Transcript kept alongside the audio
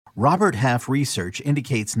Robert Half research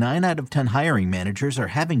indicates 9 out of 10 hiring managers are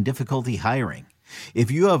having difficulty hiring.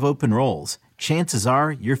 If you have open roles, chances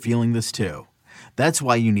are you're feeling this too. That's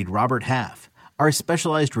why you need Robert Half. Our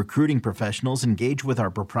specialized recruiting professionals engage with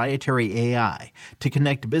our proprietary AI to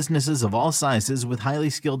connect businesses of all sizes with highly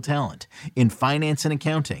skilled talent in finance and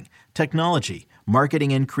accounting, technology,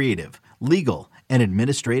 marketing and creative, legal, and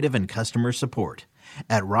administrative and customer support.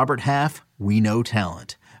 At Robert Half, we know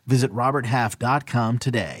talent. Visit roberthalf.com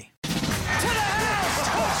today.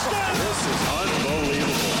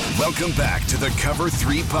 Welcome back to the Cover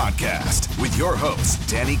 3 podcast with your hosts,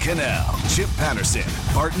 Danny Cannell, Chip Patterson,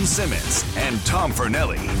 Barton Simmons, and Tom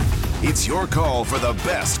Fernelli. It's your call for the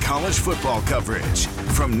best college football coverage,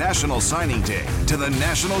 from National Signing Day to the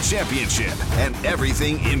National Championship and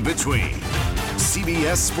everything in between.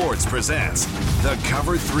 CBS Sports presents the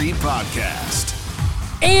Cover 3 podcast.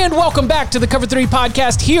 And welcome back to the Cover 3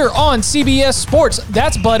 podcast here on CBS Sports.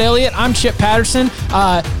 That's Bud Elliott. I'm Chip Patterson.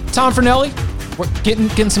 Tom Fernelli. We're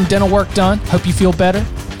getting some dental work done. Hope you feel better.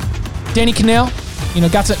 Danny Cannell,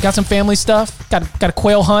 got some family stuff. Got a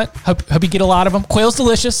quail hunt. Hope you get a lot of them. Quail's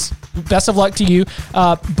delicious. Best of luck to you,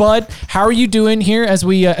 Bud. How are you doing here as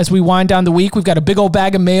we wind down the week? We've got a big old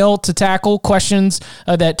bag of mail to tackle. Questions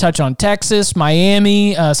that touch on Texas,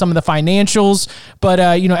 Miami, some of the financials. But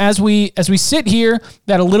as we sit here,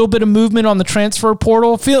 got a little bit of movement on the transfer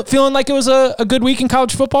portal. Feeling like it was a good week in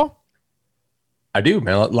college football. I do,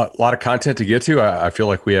 man. A lot of content to get to. I feel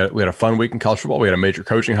like we had a fun week in college football. We had a major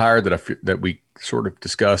coaching hire that we sort of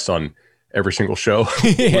discussed on every single show,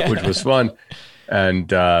 which was fun. And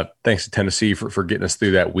thanks to Tennessee for getting us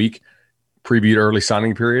through that week. Previewed early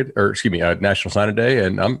signing period, National Signing Day,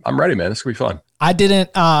 and I'm ready, man. This could be fun. I didn't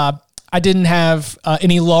have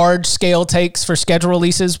any large scale takes for schedule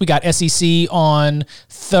releases. We got SEC on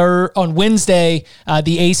Wednesday,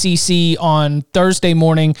 the ACC on Thursday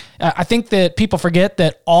morning. I think that people forget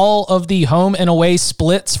that all of the home and away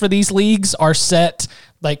splits for these leagues are set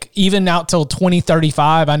like even out till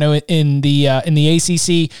 2035. I know in the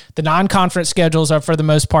ACC, the non-conference schedules are for the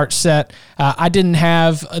most part set. I didn't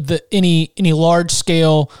have any large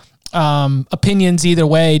scale opinions either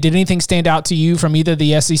way. Did anything stand out to you from either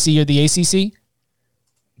the SEC or the ACC?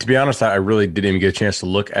 To be honest, I really didn't even get a chance to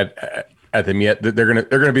look at them yet. They're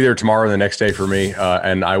gonna be there tomorrow and the next day for me,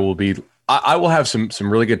 and I will have some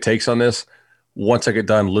really good takes on this once I get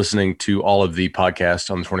done listening to all of the podcasts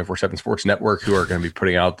on the 24/7 Sports Network who are going to be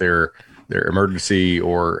putting out their emergency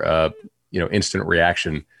or instant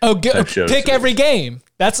reaction. Pick every game.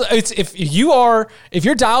 If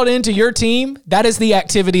you're dialed into your team, that is the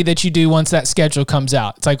activity that you do once that schedule comes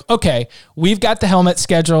out. It's like, okay, we've got the helmet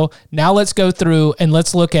schedule. Now let's go through and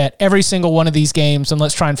let's look at every single one of these games and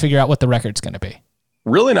let's try and figure out what the record's going to be.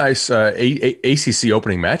 Really nice ACC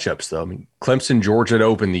opening matchups, though. I mean, Clemson, Georgia to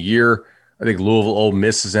open the year. I think Louisville, Ole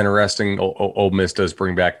Miss is interesting. Ole Miss does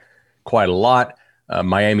bring back quite a lot.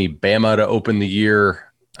 Miami, Bama to open the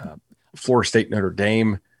year. Florida State, Notre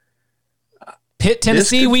Dame. Pitt,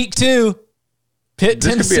 Tennessee, week 2. This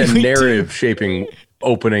could be a narrative-shaping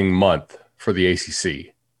opening month for the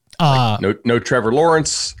ACC. No Trevor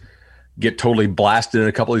Lawrence. Get totally blasted in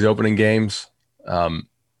a couple of these opening games. If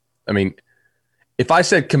I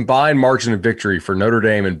said combined margin of victory for Notre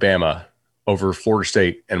Dame and Bama over Florida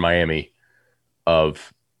State and Miami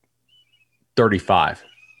of 35,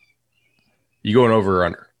 you going over or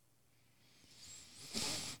under?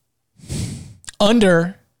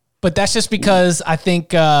 Under, but that's just because I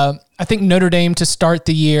think Notre Dame to start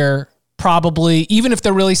the year probably, even if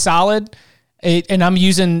they're really solid, and I'm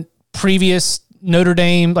using previous Notre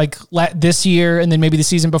Dame like this year and then maybe the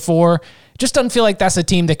season before, it just doesn't feel like that's a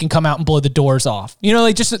team that can come out and blow the doors off.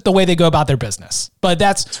 Just the way they go about their business. But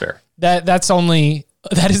that's fair. That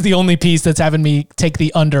is the only piece that's having me take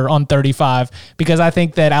the under on 35 because I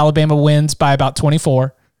think that Alabama wins by about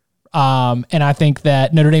 24. And I think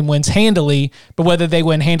that Notre Dame wins handily, but whether they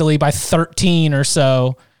win handily by 13 or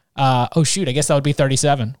so, I guess that would be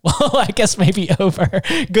 37. Well, I guess maybe over.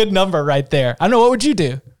 Good number right there. I don't know. What would you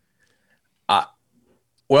do? I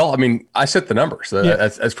set the number. So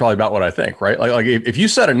that's probably about what I think, right? Like if you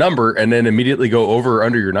set a number and then immediately go over or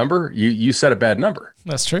under your number, you set a bad number.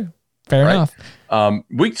 That's true. Fair enough.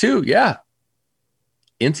 Week 2. Yeah.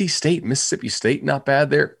 NC State, Mississippi State, not bad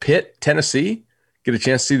there. Pitt, Tennessee. Get a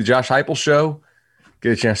chance to see the Josh Heupel show.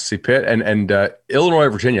 Get a chance to see Pitt and Illinois,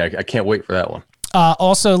 Virginia. I can't wait for that one.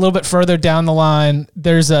 Also, a little bit further down the line,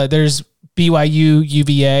 there's BYU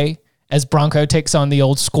UVA as Bronco takes on the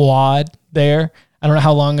old squad there. I don't know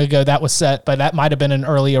how long ago that was set, but that might have been an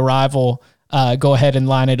early arrival. Go ahead and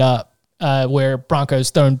line it up where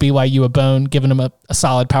Broncos throwing BYU a bone, giving them a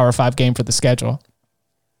solid Power 5 game for the schedule.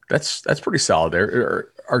 That's pretty solid there.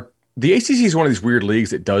 The ACC is one of these weird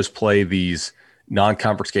leagues that does play these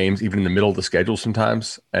non-conference games even in the middle of the schedule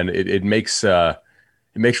sometimes, and it makes for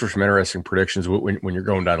some interesting predictions when you're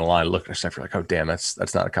going down the line looking at stuff. You're like, oh damn, that's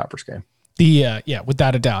not a conference game.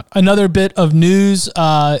 Without a doubt. Another bit of news: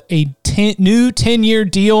 new 10-year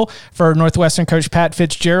deal for Northwestern coach Pat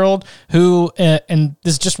Fitzgerald, who and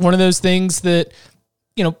this is just one of those things that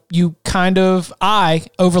I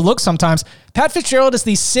overlook sometimes. Pat Fitzgerald is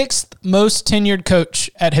the 6th most tenured coach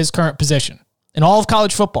at his current position in all of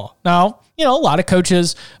college football. Now, a lot of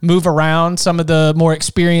coaches move around. Some of the more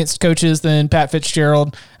experienced coaches than Pat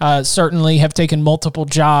Fitzgerald certainly have taken multiple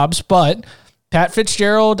jobs, but Pat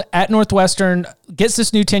Fitzgerald at Northwestern gets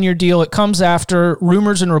this new 10-year deal. It comes after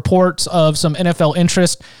rumors and reports of some NFL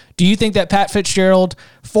interest. Do you think that Pat Fitzgerald,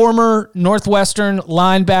 former Northwestern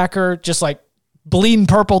linebacker, just like bleeding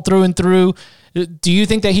purple through and through, do you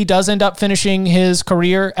think that he does end up finishing his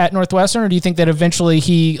career at Northwestern, or do you think that eventually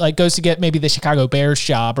he goes to get maybe the Chicago Bears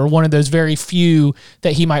job or one of those very few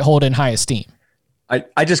that he might hold in high esteem?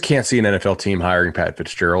 I just can't see an NFL team hiring Pat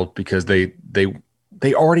Fitzgerald because they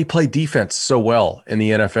already play defense so well in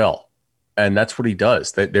the NFL, and that's what he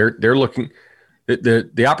does. They're looking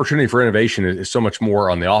the opportunity for innovation is so much more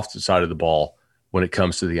on the offensive side of the ball when it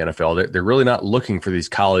comes to the NFL. They're really not looking for these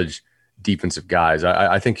college defensive guys.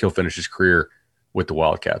 I think he'll finish his career with the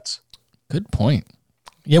Wildcats. Good point.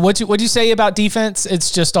 Yeah, what'd you say about defense?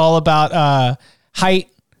 It's just all about height,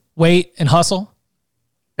 weight, and hustle.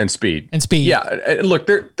 And speed. Yeah. And look,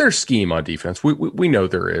 there's scheme on defense. We know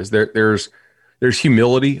there is. There's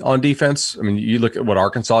humility on defense. I mean, you look at what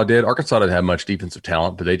Arkansas did. Arkansas didn't have much defensive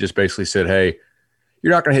talent, but they just basically said, hey,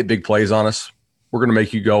 you're not going to hit big plays on us. We're going to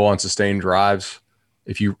make you go on sustained drives.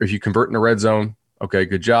 If you convert in the red zone, okay,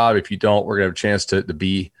 good job. If you don't, we're going to have a chance to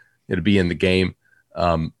be in the game.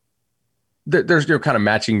 There's kind of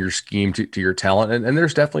matching your scheme to your talent, and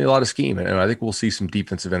there's definitely a lot of scheme, and I think we'll see some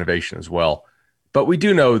defensive innovation as well. But we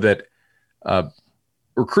do know that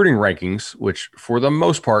recruiting rankings, which for the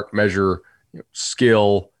most part measure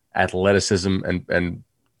skill, athleticism, and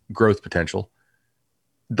growth potential,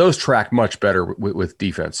 those track much better with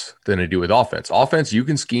defense than they do with offense. Offense, you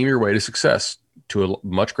can scheme your way to success to a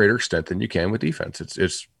much greater extent than you can with defense.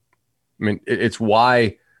 It's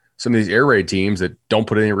why some of these air raid teams that don't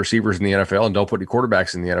put any receivers in the NFL and don't put any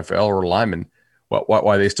quarterbacks in the NFL or linemen,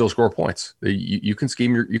 why they still score points. You can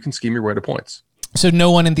scheme your way to points. So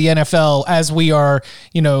no one in the NFL, as we are,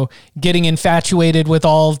 getting infatuated with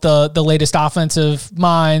all of the latest offensive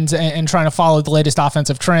minds and trying to follow the latest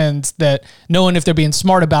offensive trends, that no one, if they're being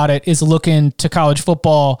smart about it, is looking to college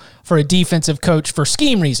football for a defensive coach for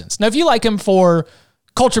scheme reasons. Now, if you like him for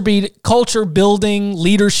culture building,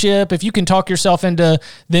 leadership, if you can talk yourself into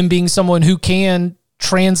them being someone who can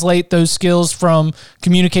translate those skills from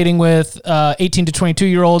communicating with 18 to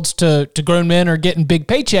 22-year-olds to grown men or getting big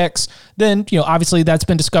paychecks, then, obviously that's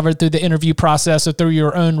been discovered through the interview process or through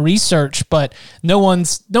your own research. But no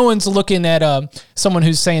one's looking at someone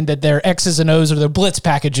who's saying that their X's and O's or their blitz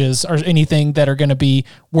packages are anything that are going to be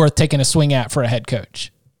worth taking a swing at for a head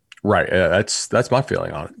coach. Right. That's my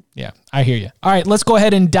feeling on it. Yeah, I hear you. All right, let's go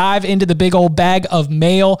ahead and dive into the big old bag of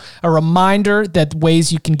mail. A reminder that the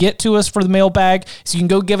ways you can get to us for the mailbag is you can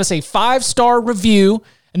go give us a 5-star review,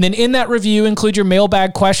 and then in that review include your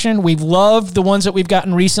mailbag question. We've loved the ones that we've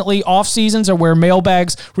gotten recently. Off seasons are where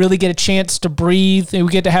mailbags really get a chance to breathe, and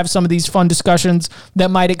we get to have some of these fun discussions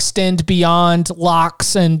that might extend beyond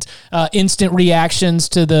locks and instant reactions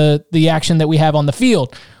to the action that we have on the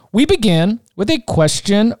field. We begin with a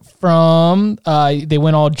question from, they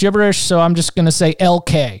went all gibberish, so I'm just going to say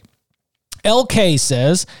LK. LK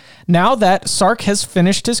says, now that Sark has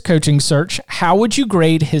finished his coaching search, how would you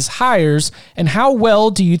grade his hires, and how well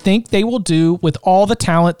do you think they will do with all the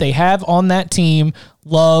talent they have on that team?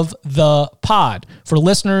 Love the pod. For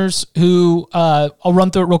listeners who, I'll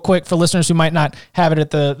run through it real quick, for listeners who might not have it at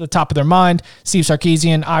the top of their mind, Steve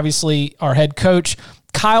Sarkisian, obviously our head coach.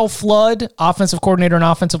 Kyle Flood, offensive coordinator and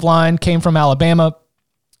offensive line, came from Alabama.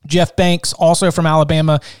 Jeff Banks, also from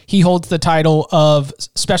Alabama. He holds the title of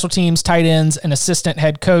special teams, tight ends, and assistant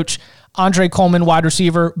head coach. Andre Coleman, wide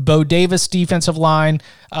receiver. Bo Davis, defensive line.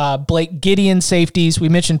 Blake Gideon, safeties. We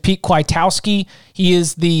mentioned Pete Kwiatkowski. He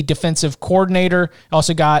is the defensive coordinator.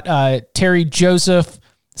 Also got Terry Joseph,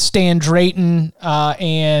 Stan Drayton,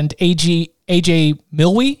 and AJ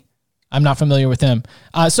Milwee. I'm not familiar with him.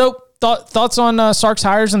 Thoughts on Sark's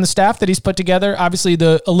hires and the staff that he's put together? Obviously,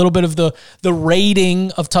 a little bit of the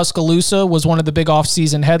raiding of Tuscaloosa was one of the big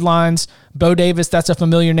offseason headlines. Bo Davis, that's a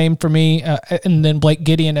familiar name for me, and then Blake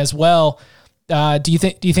Gideon as well. Do you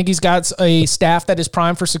think he's got a staff that is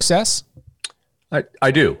primed for success?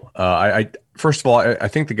 I do. I first of all, I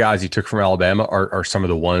think the guys he took from Alabama are some of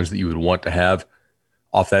the ones that you would want to have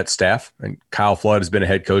off that staff. And Kyle Flood has been a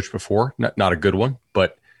head coach before, not a good one,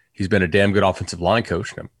 but he's been a damn good offensive line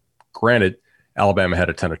coach. Now, granted, Alabama had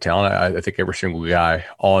a ton of talent. I think every single guy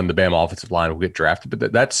on the Bama offensive line will get drafted,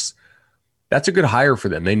 but that's a good hire for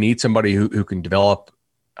them. They need somebody who can develop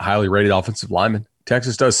highly rated offensive linemen.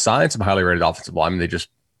 Texas does sign some highly rated offensive linemen. They just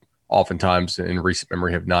oftentimes in recent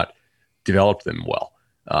memory have not developed them well.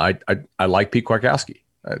 I like Pete Kwiatkowski.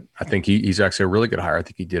 I think he's actually a really good hire. I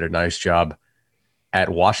think he did a nice job at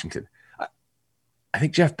Washington. I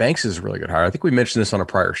think Jeff Banks is a really good hire. I think we mentioned this on a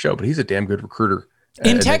prior show, but he's a damn good recruiter.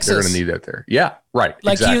 In Texas. They're going to need that there. Yeah, right.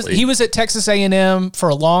 Like exactly. he was at Texas A&M for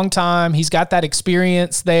a long time. He's got that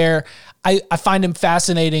experience there. I find him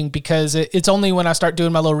fascinating because it's only when I start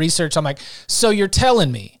doing my little research, I'm like, so you're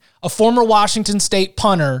telling me a former Washington State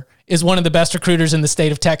punter is one of the best recruiters in the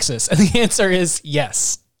state of Texas? And the answer is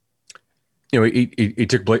yes. You know, he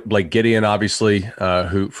took Blake Gideon, obviously,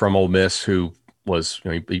 who from Ole Miss, who was,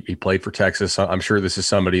 you know, he played for Texas. I'm sure this is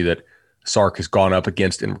somebody that Sark has gone up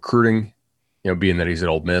against in recruiting, you know, being that he's at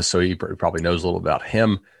Ole Miss, so he probably knows a little about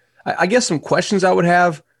him. I guess some questions I would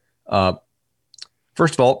have.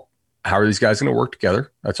 First of all, how are these guys going to work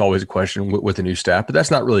together? That's always a question with the new staff, but that's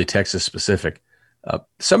not really Texas specific.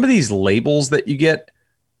 Some of these labels that you get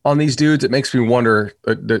on these dudes, it makes me wonder,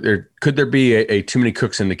 could there be a too many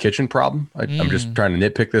cooks in the kitchen problem? I'm just trying to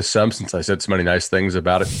nitpick this some since I said so many nice things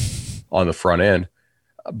about it on the front end.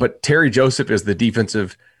 But Terry Joseph is the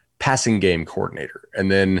defensive passing game coordinator.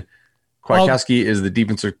 And then Kwiatkowski is the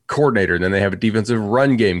defensive coordinator. And then they have a defensive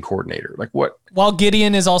run game coordinator. Like what? While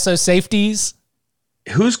Gideon is also safeties.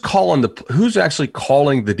 Who's actually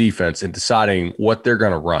calling the defense and deciding what they're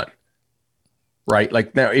going to run? Right?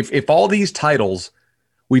 Like now, if all these titles,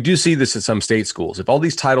 we do see this at some state schools. If all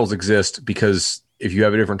these titles exist because if you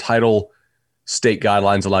have a different title, state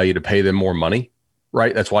guidelines allow you to pay them more money,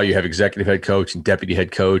 right? That's why you have executive head coach and deputy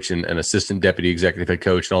head coach and assistant deputy executive head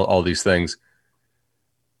coach and all these things.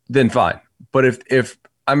 Then fine. But if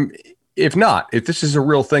this is a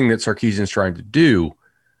real thing that Sarkisian's trying to do,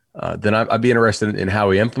 then I'd be interested in how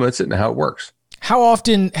he implements it and how it works. How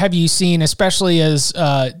often have you seen, especially as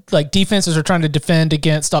like defenses are trying to defend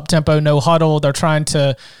against up-tempo, no huddle, they're trying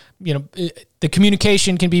to, you know, the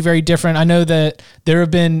communication can be very different. I know that there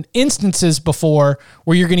have been instances before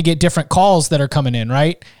where you're going to get different calls that are coming in,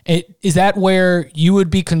 right? Is that where you would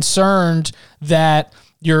be concerned that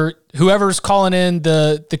whoever's calling in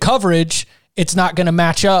the coverage, it's not going to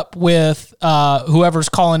match up with whoever's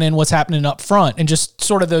calling in what's happening up front, and just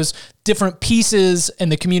sort of those different pieces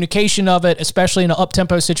and the communication of it, especially in an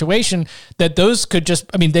up-tempo situation, that those could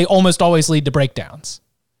they almost always lead to breakdowns.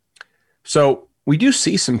 So we do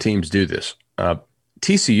see some teams do this.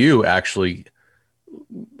 TCU actually,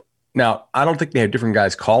 now I don't think they have different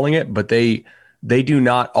guys calling it, but they do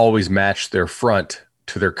not always match their front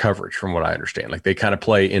to their coverage from what I understand. Like they kind of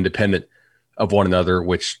play independent of one another,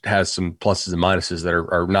 which has some pluses and minuses that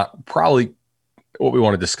are not probably what we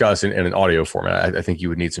want to discuss in an audio format. I think you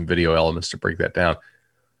would need some video elements to break that down.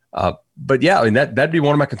 But yeah, I mean, that'd be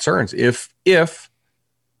one of my concerns if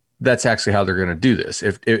that's actually how they're going to do this.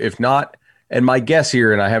 If not, and my guess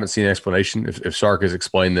here, and I haven't seen an explanation, if Sark has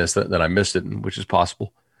explained this, then I missed it, which is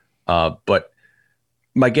possible. But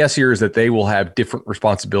my guess here is that they will have different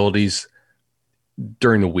responsibilities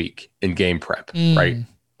during the week in game prep, right?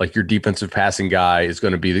 Like your defensive passing guy is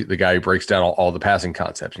going to be the guy who breaks down all the passing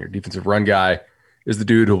concepts. And your defensive run guy is the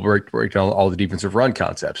dude who will break down all the defensive run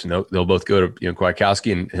concepts. And they'll both go to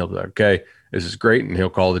Kwiatkowski and he'll be like, okay, this is great. And he'll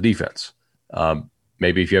call the defense.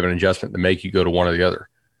 Maybe if you have an adjustment to make, you go to one or the other.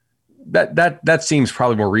 That seems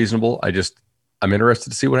probably more reasonable. I'm interested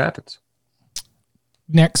to see what happens.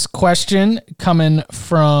 Next question coming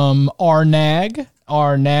from Arnag.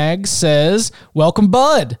 Arnag says, welcome,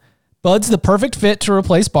 Bud. Bud's the perfect fit to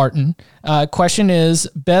replace Barton. Question is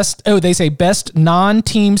best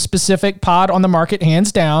non-team specific pod on the market,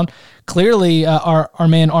 hands down. Clearly, our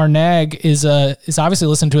man Arnag is obviously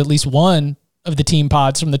listening to at least one of the team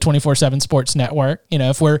pods from the 24/7 Sports Network. You know,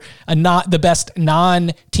 if we're not the best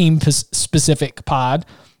non-team specific pod,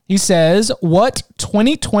 he says, what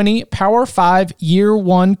 2020 Power 5 year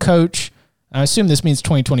one coach, I assume this means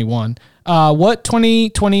 2021, what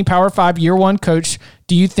 2020 Power 5 year one coach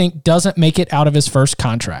do you think doesn't make it out of his first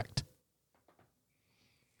contract?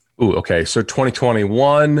 Ooh, okay. So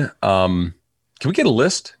 2021, can we get a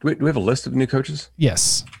list? Do we have a list of new coaches?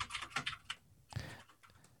 Yes.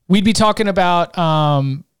 We'd be talking about,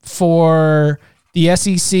 for the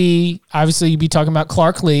SEC, obviously you'd be talking about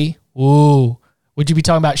Clark Lee. Ooh. Would you be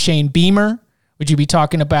talking about Shane Beamer? Would you be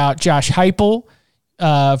talking about Josh Heupel?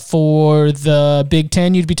 For the Big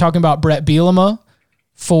Ten, you'd be talking about Brett Bielema.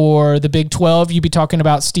 For the Big 12, you'd be talking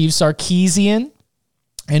about Steve Sarkisian.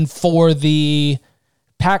 And for the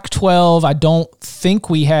Pac-12, I don't think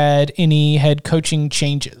we had any head coaching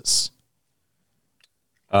changes.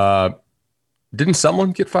 Didn't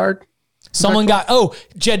someone get fired? Someone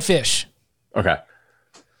Jed Fish. Okay.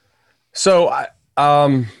 So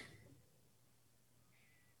I'm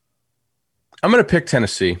going to pick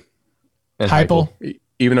Tennessee. And Heupel.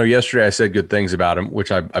 Even though yesterday I said good things about him,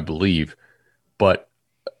 which I believe, but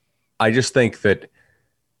I just think that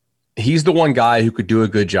he's the one guy who could do a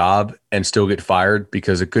good job and still get fired,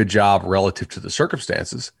 because a good job relative to the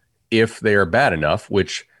circumstances, if they are bad enough,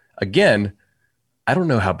 which again, I don't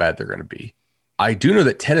know how bad they're going to be. I do know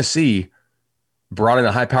that Tennessee brought in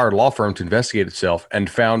a high-powered law firm to investigate itself and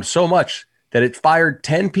found so much that it fired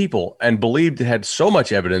 10 people and believed it had so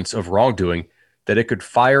much evidence of wrongdoing that it could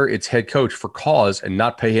fire its head coach for cause and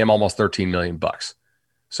not pay him almost $13 million.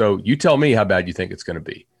 So you tell me how bad you think it's going to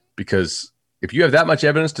be, because if you have that much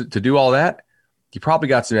evidence to do all that, you probably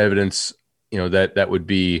got some evidence, that would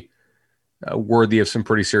be worthy of some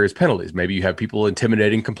pretty serious penalties. Maybe you have people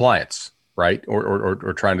intimidating compliance, right?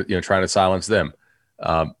 Or trying to silence them.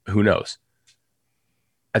 Who knows?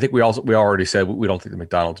 I think we already said we don't think the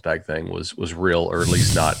McDonald's bag thing was real, or at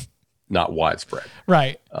least not widespread.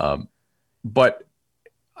 Right. But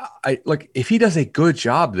if he does a good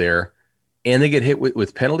job there and they get hit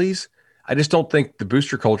with penalties, I just don't think the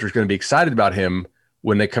booster culture is going to be excited about him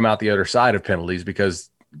when they come out the other side of penalties, because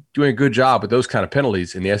doing a good job with those kind of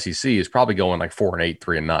penalties in the SEC is probably going like 4-8,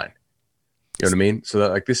 3-9. You know what I mean?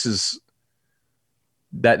 So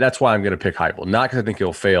that's why I'm going to pick Heupel. Not because I think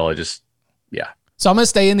he'll fail. So I'm going to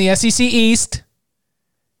stay in the SEC East,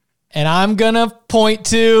 and I'm going to point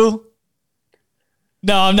to.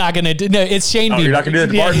 No, I'm not going to do. No, it's Shane Beamer. You're not going to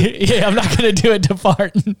do it to Barton? Yeah, I'm not going to do it to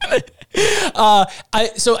Barton.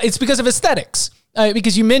 So it's because of aesthetics.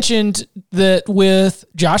 Because you mentioned that with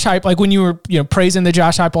Josh Heupel, like when you were praising the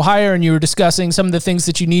Josh Heupel hire, and you were discussing some of the things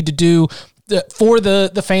that you need to do for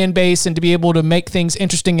the fan base and to be able to make things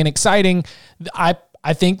interesting and exciting. I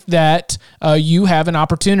think that you have an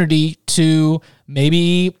opportunity to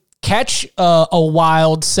maybe catch a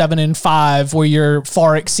wild 7-5 where you're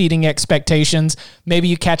far exceeding expectations. Maybe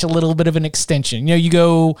you catch a little bit of an extension. You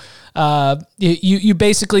go, you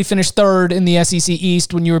basically finished third in the SEC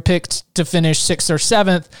East when you were picked to finish 6th or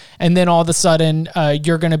 7th. And then all of a sudden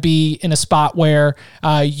you're going to be in a spot where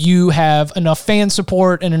you have enough fan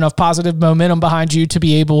support and enough positive momentum behind you to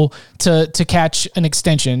be able to catch an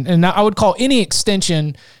extension. And I would call any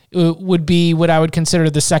extension would be what I would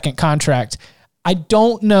consider the second contract. I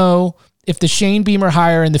don't know if the Shane Beamer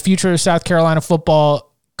hire and the future of South Carolina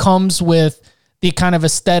football comes with the kind of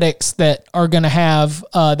aesthetics that are going to have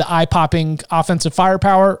the eye-popping offensive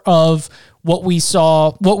firepower of what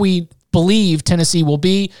we believe Tennessee will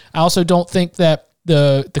be. I also don't think that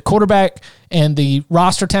the quarterback and the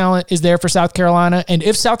roster talent is there for South Carolina. And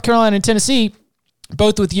if South Carolina and Tennessee,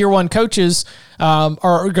 both with year one coaches,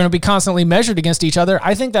 are going to be constantly measured against each other,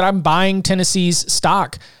 I think that I'm buying Tennessee's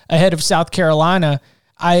stock ahead of South Carolina.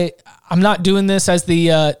 I'm not doing this as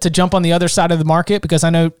to jump on the other side of the market, because I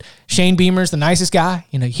know Shane Beamer's the nicest guy.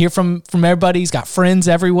 You hear from everybody. He's got friends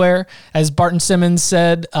everywhere. As Barton Simmons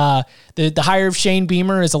said, the hire of Shane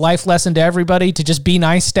Beamer is a life lesson to everybody to just be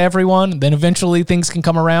nice to everyone. Then eventually things can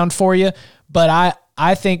come around for you. But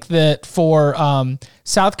I think that for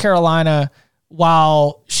South Carolina,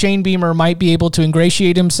 while Shane Beamer might be able to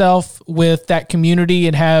ingratiate himself with that community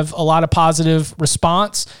and have a lot of positive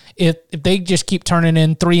response, if they just keep turning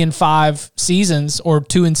in 3-5 seasons or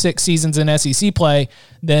 2-6 seasons in SEC play,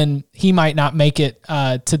 then he might not make it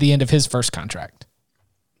to the end of his first contract.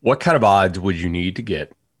 What kind of odds would you need to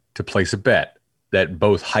get to place a bet that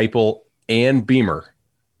both Heupel and Beamer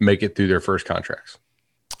make it through their first contracts?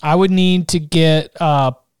 I would need to get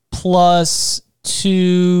plus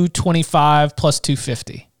 225 plus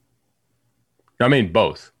 250. I mean,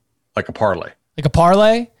 both, like a parlay. Like a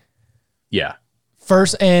parlay? Yeah.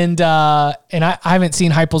 First, and I haven't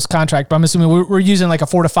seen Heupel's contract, but I'm assuming we're using like a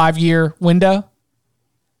 4 to 5 year window.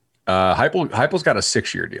 Heupel's got a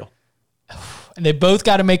 6-year deal, and they both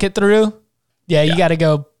got to make it through. Yeah, you got to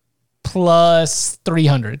go plus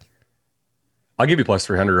 300. I'll give you plus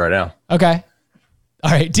 300 right now. Okay. All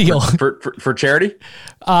right, deal. For charity?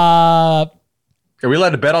 Are we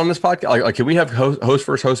allowed to bet on this podcast? Like, can we have host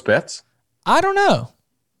versus host bets? I don't know.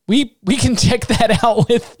 We can check that out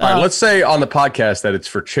with. All right, let's say on the podcast that it's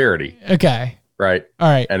for charity. Okay. Right. All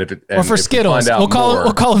right. And if or for Skittles, we'll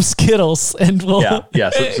call them Skittles, and we'll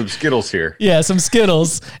some Skittles here. Yeah, some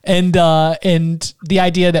Skittles, and the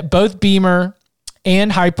idea that both Beamer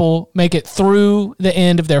and Heupel make it through the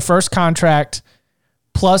end of their first contract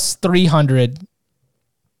plus 300.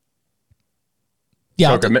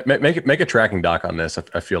 Yeah, okay, make a tracking doc on this.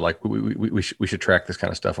 I feel like we should track this kind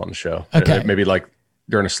of stuff on the show. Okay, maybe like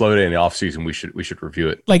during a slow day in the off season, we should review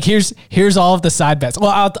it. Like here's all of the side bets.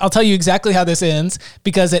 Well, I'll tell you exactly how this ends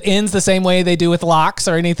because it ends the same way they do with locks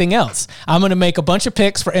or anything else. I'm going to make a bunch of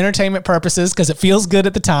picks for entertainment purposes because it feels good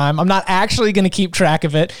at the time. I'm not actually going to keep track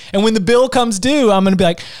of it. And when the bill comes due, I'm going to be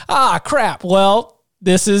like, crap. Well,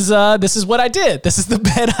 this is what I did. This is the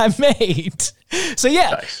bet I made. So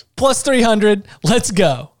yeah, nice. Plus 300. Let's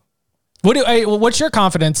go. What's your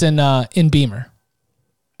confidence in Beamer?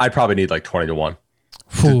 I'd probably need like 20-1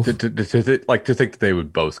 to think that they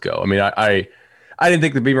would both go. I mean, I didn't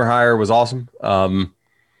think the Beamer hire was awesome. Back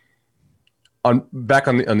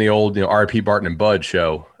on the old RIP Barton and Bud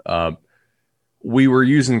show, we were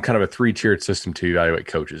using kind of a 3-tiered system to evaluate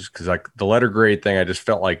coaches because like the letter grade thing, I just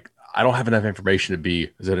felt like I don't have enough information to be,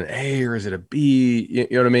 is it an A or is it a B? You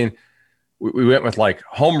know what I mean? We went with like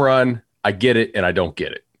home run, I get it, and I don't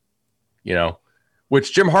get it,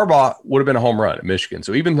 which Jim Harbaugh would have been a home run at Michigan.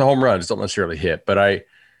 So even the home runs don't necessarily hit, but I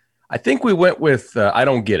think we went with I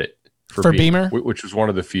don't get it for Beamer, which was one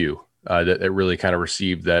of the few that really kind of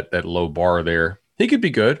received that low bar there. He could be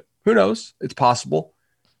good. Who knows? It's possible.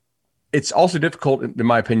 It's also difficult, in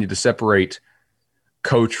my opinion, to separate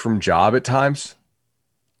coach from job at times.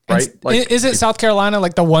 Right? Like, is it South Carolina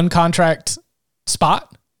like the one contract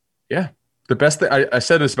spot? Yeah. The best thing, I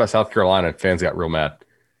said this about South Carolina, and fans got real mad.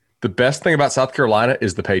 The best thing about South Carolina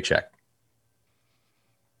is the paycheck.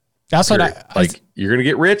 That's what you're going to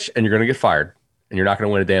get rich and you're going to get fired and you're not going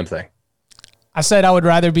to win a damn thing. I said I would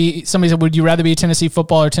rather be, somebody said, would you rather be a Tennessee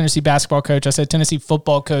football or Tennessee basketball coach? I said Tennessee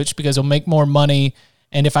football coach because it'll make more money.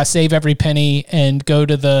 And if I save every penny and go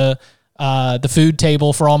to the food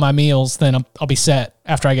table for all my meals, then I'll be set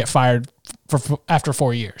after I get fired after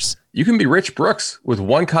 4 years. You can be Rich Brooks with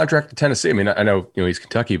one contract in Tennessee. I mean, I know he's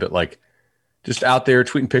Kentucky, but like just out there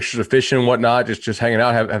tweeting pictures of fishing and whatnot, just hanging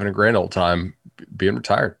out, having a grand old time, being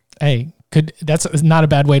retired. Hey, that's not a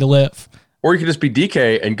bad way to live. Or you could just be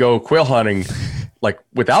DK and go quail hunting like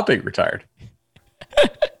without being retired.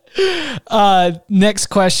 Next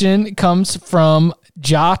question comes from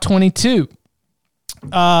Ja22.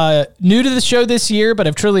 New to the show this year, but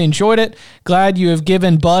I've truly enjoyed it. Glad you have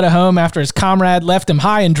given Bud a home after his comrade left him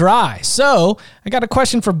high and dry. So I got a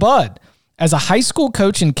question for Bud. As a high school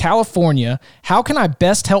coach in California, how can I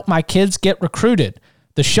best help my kids get recruited?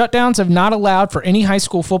 The shutdowns have not allowed for any high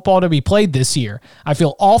school football to be played this year. I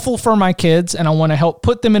feel awful for my kids, and I want to help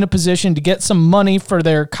put them in a position to get some money for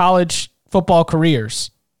their college football careers.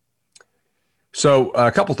 So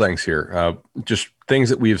a couple things here, just things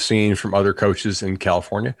that we have seen from other coaches in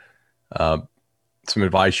California. Some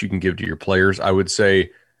advice you can give to your players. I would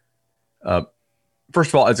say, first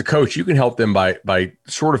of all, as a coach, you can help them by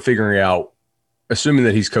sort of figuring out, assuming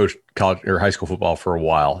that he's coached college or high school football for a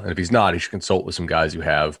while. And if he's not, he should consult with some guys who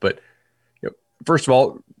have. But first of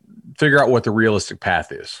all, figure out what the realistic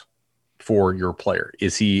path is for your player.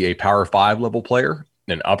 Is he a Power 5 level player,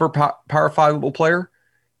 an upper Power 5 level player?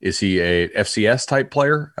 Is he a FCS type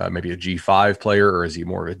player, maybe a G5 player, or is he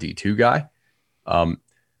more of a D2 guy? And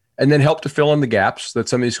then help to fill in the gaps that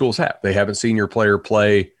some of these schools have. They haven't seen your player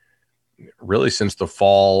play really since the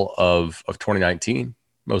fall of 2019,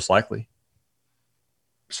 most likely.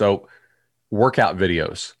 So workout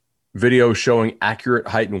videos showing accurate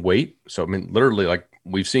height and weight. So, I mean, literally, like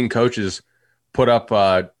we've seen coaches put up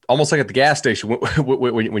almost like at the gas station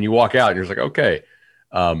when you walk out and you're just like, okay,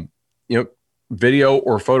 video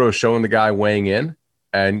or photo showing the guy weighing in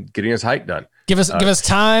and getting his height done. Give us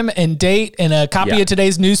time and date and a copy of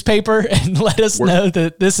today's newspaper and let us know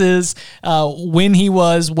that this is when he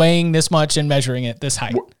was weighing this much and measuring it this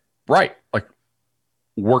height. Right. Like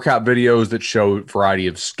workout videos that show variety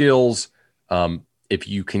of skills. If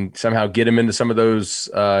you can somehow get him into some of those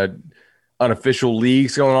unofficial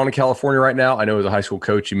leagues going on in California right now, I know as a high school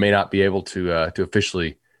coach, you may not be able to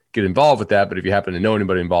officially get involved with that, but if you happen to know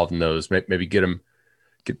anybody involved in those, maybe get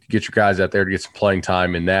your guys out there to get some playing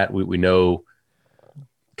time in that. We know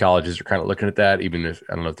colleges are kind of looking at that, even if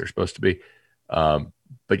I don't know if they're supposed to be.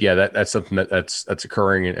 But yeah, that's something that's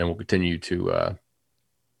occurring and will continue to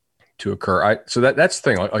occur. So that's the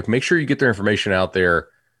thing. Like make sure you get their information out there,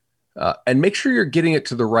 and make sure you're getting it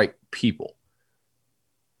to the right people.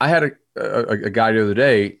 I had a guy the other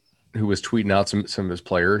day who was tweeting out some of his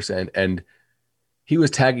players, and he was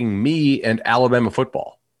tagging me and Alabama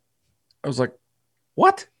football. I was like,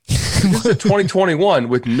 what? This is a 2021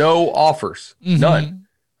 with no offers, none.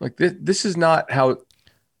 Like this is not how.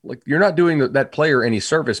 Like you're not doing that player any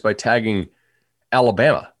service by tagging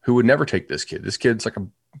Alabama, who would never take this kid. This kid's like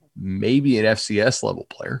maybe an FCS level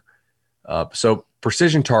player. So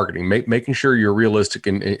precision targeting, making sure you're realistic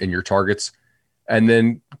in your targets, and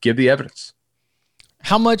then give the evidence.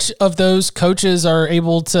 How much of those coaches are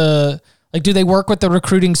able to, like, do they work with the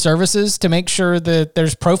recruiting services to make sure that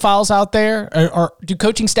there's profiles out there? Or do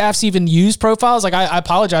coaching staffs even use profiles? Like, I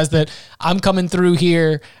apologize that I'm coming through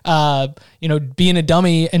here, being a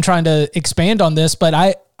dummy and trying to expand on this, but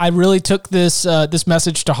I really took this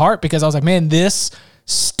message to heart, because I was like, man, this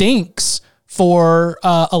stinks for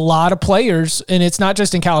a lot of players. And it's not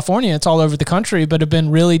just in California, it's all over the country, but have been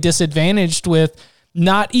really disadvantaged with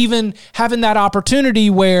not even having that opportunity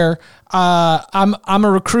where I'm a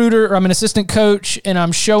recruiter, or I'm an assistant coach, and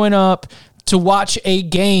I'm showing up to watch a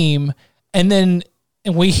game, and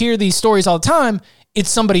we hear these stories all the time. It's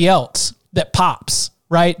somebody else that pops,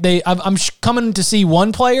 right? I'm coming to see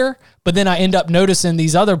one player, but then I end up noticing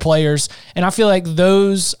these other players, and I feel like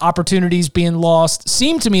those opportunities being lost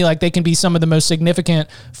seem to me like they can be some of the most significant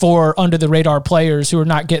for under the radar players who are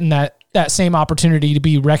not getting that same opportunity to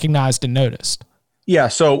be recognized and noticed. Yeah,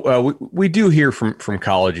 so we do hear from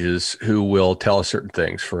colleges who will tell us certain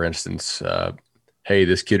things. For instance, hey,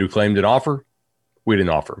 this kid who claimed an offer, we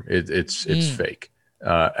didn't offer him. It's fake.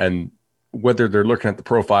 And whether they're looking at the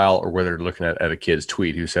profile or whether they're looking at a kid's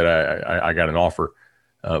tweet who said, I got an offer,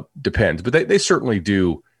 depends. But they certainly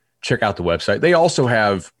do check out the website. They also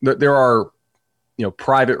have, there are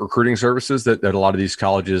private recruiting services that a lot of these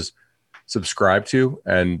colleges subscribe to.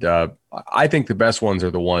 And I think the best ones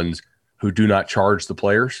are the ones who do not charge the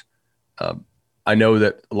players. I know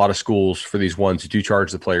that a lot of schools, for these ones who do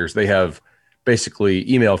charge the players, they have basically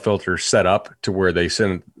email filters set up to where they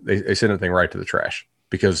send anything right to the trash,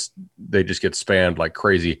 because they just get spammed like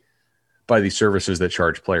crazy by these services that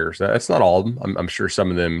charge players. That's not all of them. I'm sure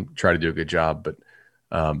some of them try to do a good job, but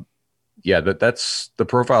that's the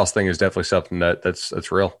profiles thing is definitely something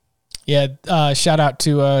that's real. Yeah. Shout out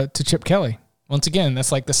to Chip Kelly. Once again,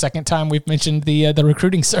 that's like the second time we've mentioned the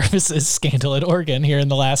recruiting services scandal at Oregon here in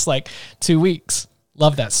the last 2 weeks.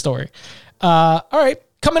 Love that story. All right.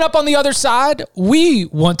 Coming up on the other side, we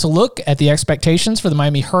want to look at the expectations for the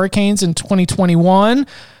Miami Hurricanes in 2021.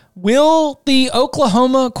 Will the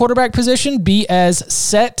Oklahoma quarterback position be as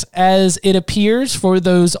set as it appears for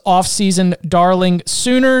those offseason darling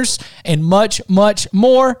Sooners? And much, much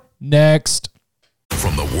more next.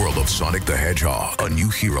 From the world of Sonic the Hedgehog, a new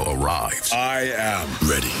hero arrives. I am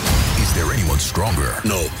ready. Is there anyone stronger?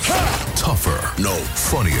 No. Tougher? No.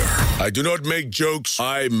 Funnier? I do not make jokes.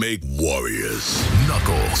 I make warriors.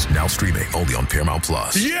 Knuckles, now streaming only on Paramount+.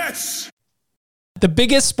 Yes! The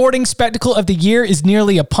biggest sporting spectacle of the year is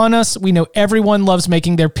nearly upon us. We know everyone loves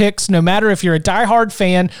making their picks, no matter if you're a diehard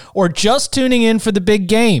fan or just tuning in for the big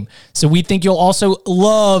game. So we think you'll also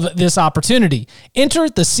love this opportunity. Enter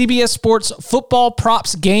the CBS Sports Football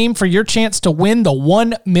Props game for your chance to win the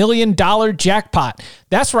 $1 million jackpot.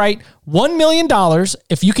 That's right, $1 million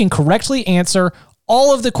if you can correctly answer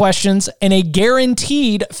all of the questions, and a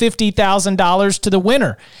guaranteed $50,000 to the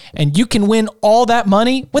winner. And you can win all that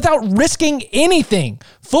money without risking anything.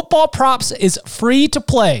 Football Props is free to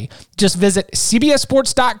play. Just visit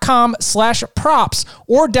cbssports.com/props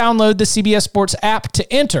or download the CBS Sports app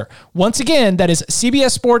to enter. Once again, that is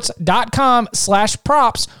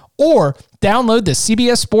cbssports.com/props or download the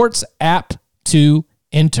CBS Sports app to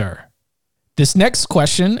enter. This next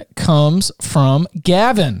question comes from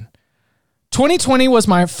Gavin. 2020 was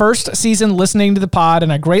my first season listening to the pod,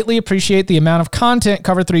 and I greatly appreciate the amount of content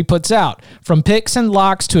Cover 3 puts out. From picks and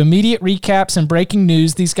locks to immediate recaps and breaking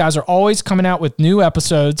news, these guys are always coming out with new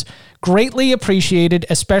episodes. Greatly appreciated,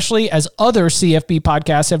 especially as other CFB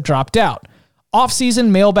podcasts have dropped out.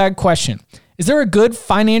 Off-season mailbag question. Is there a good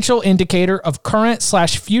financial indicator of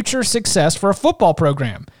current/future success for a football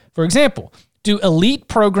program? For example, do elite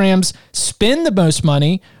programs spend the most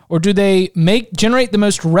money, or do they generate the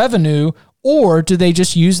most revenue, or do they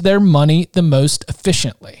just use their money the most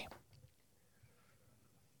efficiently?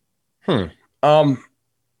 This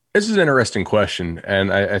is an interesting question.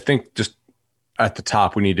 And I think just at the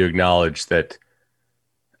top, we need to acknowledge that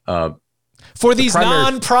for these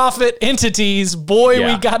nonprofit entities,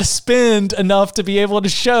 we got to spend enough to be able to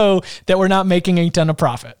show that we're not making a ton of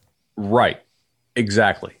profit. Right.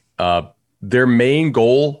 Exactly. Their main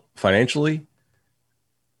goal financially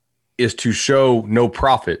is to show no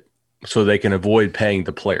profit so they can avoid paying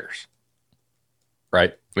the players.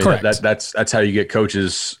 Right? I mean, correct. That's how you get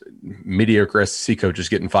coaches, mediocre SEC coaches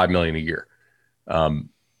getting $5 million a year. I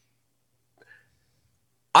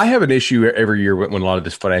have an issue every year when a lot of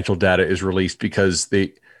this financial data is released, because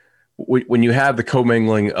when you have the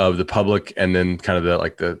commingling of the public and then kind of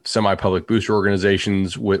the semi-public booster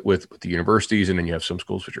organizations with the universities, and then you have some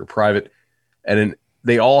schools which are private, and then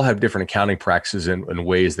they all have different accounting practices and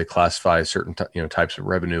ways they classify certain types of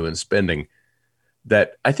revenue and spending,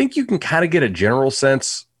 that I think you can kind of get a general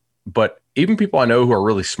sense. But even people I know who are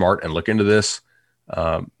really smart and look into this,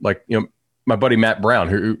 my buddy Matt Brown,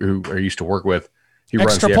 who I used to work with, he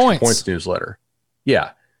runs the Extra Points newsletter.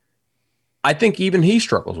 Yeah. I think even he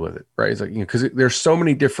struggles with it, right? It's like, because there's so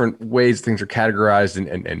many different ways things are categorized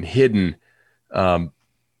and hidden.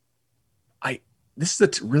 This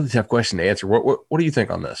is a really tough question to answer. What do you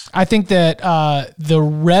think on this? I think that the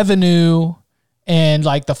revenue and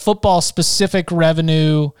like the football specific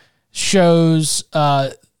revenue shows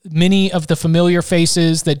many of the familiar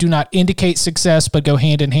faces that do not indicate success, but go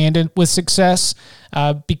hand in hand with success,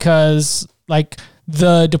 because like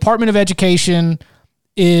the Department of Education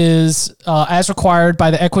is, as required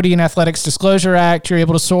by the Equity and Athletics Disclosure Act, you're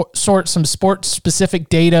able to sort some sports-specific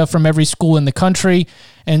data from every school in the country.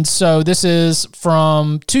 And so this is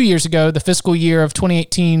from 2 years ago, the fiscal year of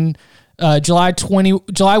 2018, July 1,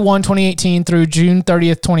 2018 through June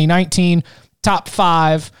 30th, 2019. Top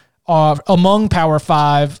five are among Power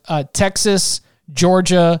Five: Texas,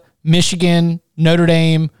 Georgia, Michigan, Notre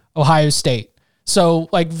Dame, Ohio State. So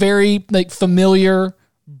like very like familiar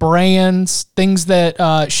brands, things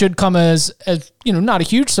that should come as not a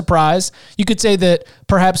huge surprise. You could say that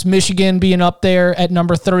perhaps Michigan being up there at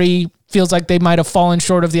number 3 feels like they might have fallen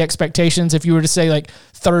short of the expectations if you were to say like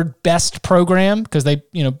third best program, because they,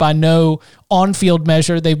 by no on-field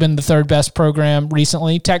measure, they've been the third best program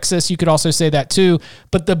recently. Texas, you could also say that too.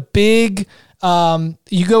 But the big,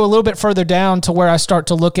 you go a little bit further down to where I start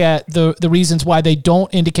to look at the reasons why they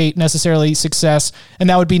don't indicate necessarily success, and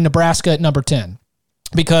that would be Nebraska at number 10.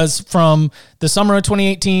 Because from the summer of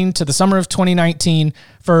 2018 to the summer of 2019,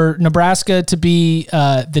 for Nebraska to be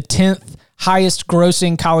the 10th highest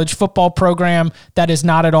grossing college football program, that is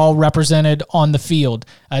not at all represented on the field.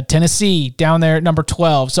 Tennessee down there at number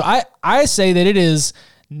 12. So I say that it is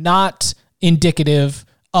not indicative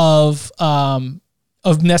of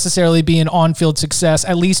necessarily being on-field success,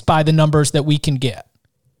 at least by the numbers that we can get.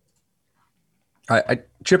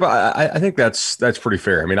 Chip, I think that's pretty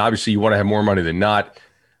fair. I mean, obviously you want to have more money than not.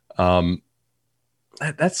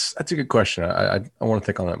 That's a good question. I want to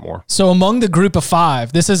think on that more. So among the group of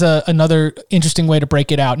 5, this is another interesting way to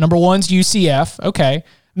break it out. Number 1's UCF. Okay.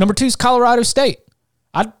 Number 2's Colorado State.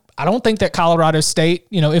 I don't think that Colorado State,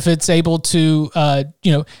 if it's able to,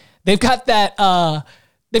 they've got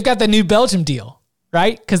the new Belgium deal,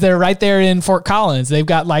 right? Because they're right there in Fort Collins. They've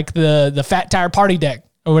got like the Fat Tire Party Deck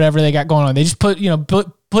or whatever they got going on. They just put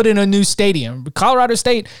in a new stadium. Colorado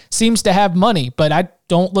State seems to have money, but I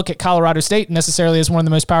don't look at Colorado State necessarily as one of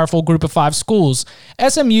the most powerful group of 5 schools.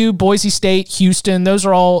 SMU, Boise State, Houston, those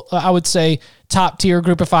are all, I would say, top tier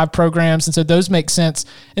group of 5 programs. And so those make sense.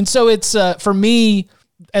 And so it's, for me,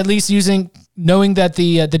 at least knowing that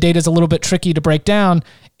the data is a little bit tricky to break down,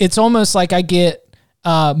 it's almost like I get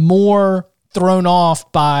more thrown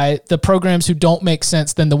off by the programs who don't make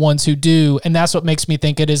sense than the ones who do. And that's what makes me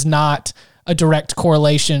think it is not a direct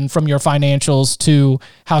correlation from your financials to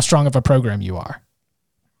how strong of a program you are.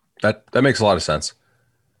 That makes a lot of sense.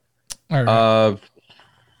 All right.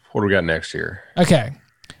 What do we got next here? Okay.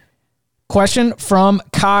 Question from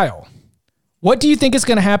Kyle. What do you think is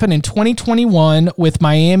going to happen in 2021 with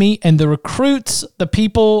Miami and the recruits,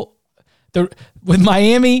 with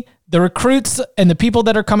Miami, the recruits and the people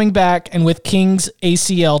that are coming back, and with King's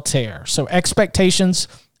ACL tear? So expectations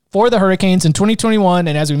for the Hurricanes in 2021.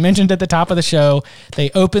 And as we mentioned at the top of the show,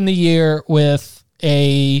 they opened the year with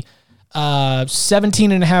a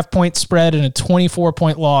 17.5 point spread and a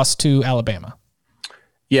 24-point loss to Alabama.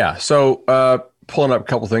 Yeah. So pulling up a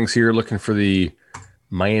couple things here, looking for the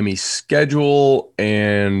Miami schedule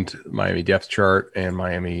and Miami depth chart and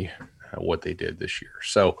Miami, what they did this year.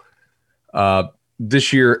 So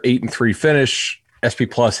this year, 8-3 finish.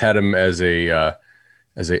 SP Plus had them as the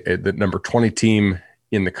number 20 team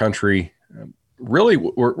in the country. Really,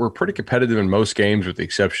 we're pretty competitive in most games, with the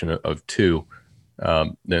exception of 2,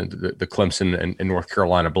 the Clemson and North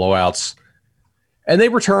Carolina blowouts, and they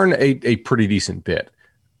return a pretty decent bit.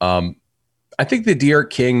 I think the D'Eriq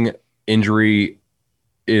King injury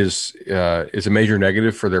is a major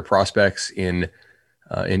negative for their prospects in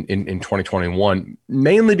 2021,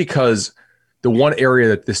 mainly because the one area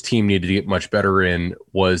that this team needed to get much better in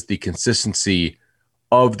was the consistency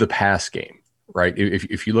of the pass game, right?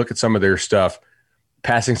 If you look at some of their stuff,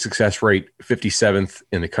 passing success rate 57th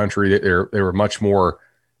in the country, they were much more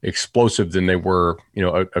explosive than they were,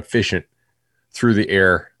 efficient through the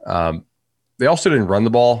air. They also didn't run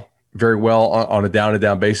the ball very well on a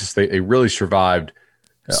down-to-down basis. They really survived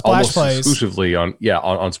almost plays. Exclusively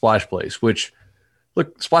on splash plays, which,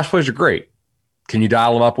 look, splash plays are great. Can you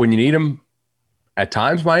dial them up when you need them? At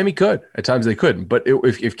times, Miami could. At times, they couldn't. But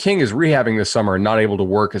if King is rehabbing this summer and not able to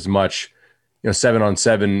work as much,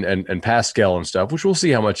 7-on-7 and Pascal and stuff, which we'll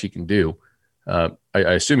see how much he can do. I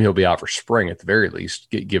assume he'll be out for spring at the very least,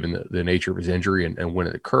 given the nature of his injury and when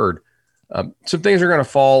it occurred. Some things are going to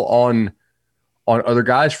fall on other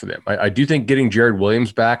guys for them. I do think getting Jared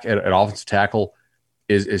Williams back at offensive tackle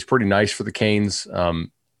is pretty nice for the Canes.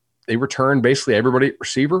 They return basically everybody at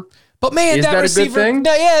receiver. But man, is that receiver, a good thing?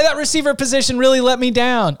 that receiver position really let me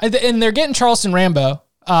down. And they're getting Charleston Rambo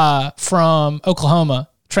from Oklahoma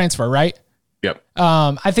transfer, right? Yep.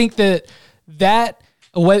 I think that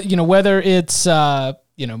whether it's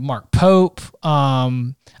Mark Pope,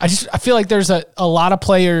 I feel like there's a lot of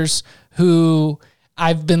players who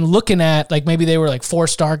I've been looking at, like maybe they were like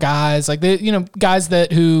 4-star guys, like guys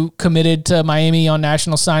who committed to Miami on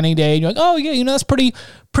National Signing Day. And you're like, oh yeah, that's pretty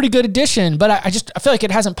good addition. But I feel like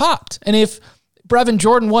it hasn't popped. And if Brevin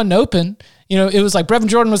Jordan wasn't open, it was like Brevin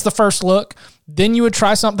Jordan was the first look. Then you would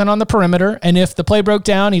try something on the perimeter. And if the play broke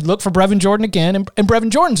down, he'd look for Brevin Jordan again, and Brevin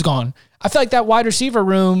Jordan's gone. I feel like that wide receiver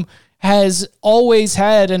room has always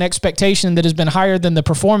had an expectation that has been higher than the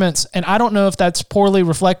performance. And I don't know if that's poorly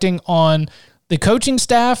reflecting on the coaching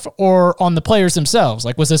staff or on the players themselves.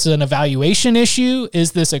 Like, was this an evaluation issue?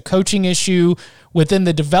 Is this a coaching issue within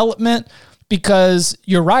the development? Because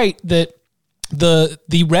you're right that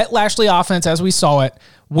the Rhett Lashley offense, as we saw it,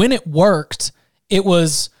 when it worked, it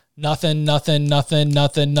was nothing,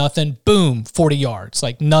 boom, 40 yards.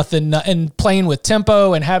 Like nothing, and playing with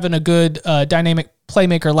tempo and having a good dynamic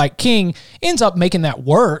playmaker like King ends up making that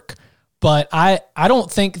work. But I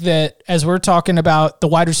don't think that, as we're talking about the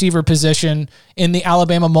wide receiver position in the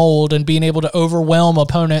Alabama mold and being able to overwhelm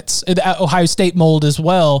opponents, the Ohio State mold as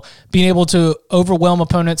well, being able to overwhelm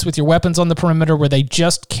opponents with your weapons on the perimeter where they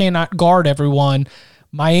just cannot guard everyone,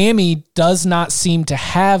 Miami does not seem to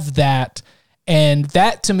have that. And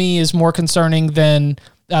that, to me, is more concerning than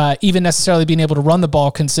even necessarily being able to run the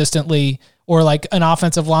ball consistently, or like an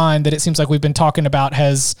offensive line that it seems like we've been talking about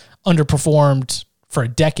has underperformed for a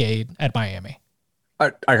decade at Miami.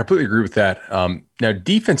 I completely agree with that. Now,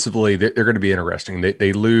 defensively, they're going to be interesting.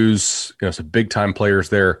 They lose some big-time players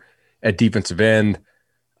there at defensive end.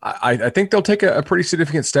 I think they'll take a pretty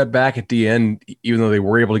significant step back at the end, even though they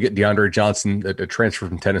were able to get DeAndre Johnson, a transfer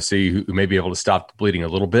from Tennessee, who may be able to stop the bleeding a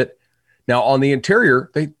little bit. Now, on the interior,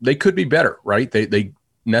 they could be better, right?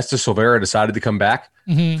 Nesta Silvera decided to come back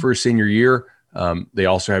for his senior year. They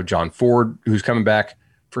also have John Ford, who's coming back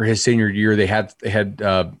for his senior year. They had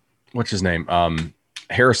what's his name?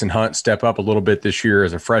 Harrison Hunt step up a little bit this year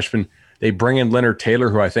as a freshman. They bring in Leonard Taylor,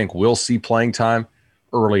 who I think will see playing time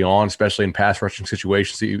early on, especially in pass rushing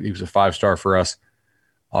situations. He was a 5-star for us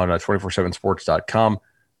on 247sports.com.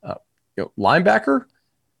 Linebacker,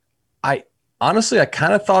 I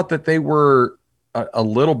kind of thought that they were a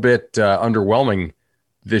little bit underwhelming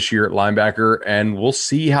this year at linebacker, and we'll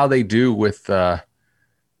see how they do with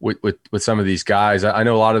some of these guys. I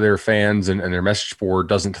know a lot of their fans and their message board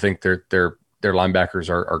doesn't think their linebackers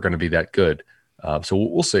are going to be that good. So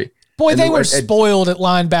we'll see. Boy, they were spoiled at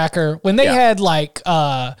linebacker when they had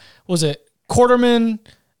was it Quarterman?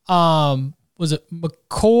 Was it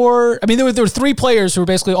McCord? I mean, there were 3 players who were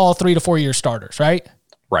basically all 3 to 4 year starters, right?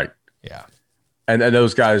 Right. Yeah. And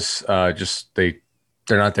those guys they're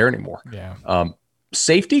not there anymore. Yeah.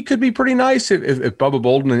 Safety could be pretty nice if Bubba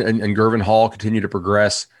Bolden and Gervin Hall continue to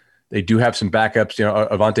progress. They do have some backups.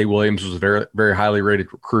 Avante Williams was a very, very highly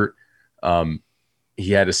rated recruit.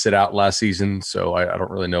 He had to sit out last season, so I don't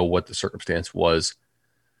really know what the circumstance was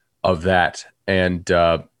of that. And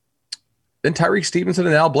then Tyreek Stevenson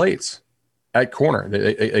and Al Blades at corner.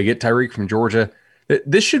 They get Tyreek from Georgia.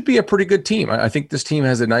 This should be a pretty good team. I think this team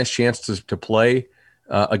has a nice chance to play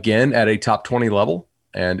again at a top 20 level.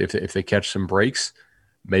 And if they catch some breaks,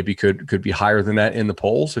 maybe could be higher than that in the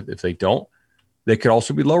polls. If they don't, they could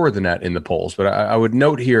also be lower than that in the polls. But I would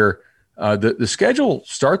note here, the schedule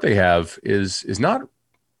start they have is not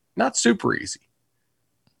super easy,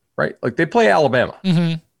 right? Like they play Alabama.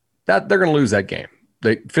 Mm-hmm. That they're going to lose that game.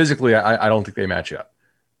 They physically, I don't think they match up.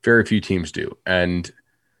 Very few teams do, and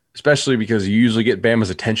especially because you usually get Bama's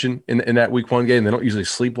attention in that week 1 game. They don't usually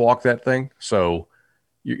sleepwalk that thing, so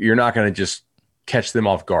you're not going to just catch them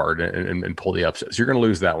off guard and pull the upsets. You're going to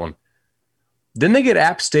lose that one. Then they get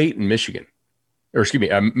App State and Michigan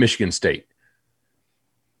State.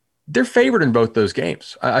 They're favored in both those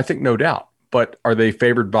games, I think, no doubt. But are they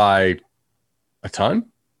favored by a ton?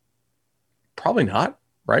 Probably not,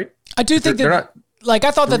 right? I do think they're not. like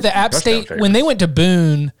I thought that the App State, when they went to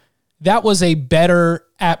Boone, that was a better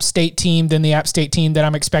App State team than the App State team that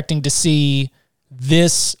I'm expecting to see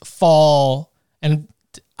this fall. And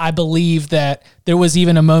I believe that there was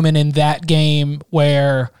even a moment in that game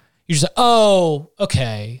where you're just like, oh,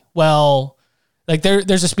 okay, well, like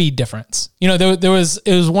there's a speed difference. You know, it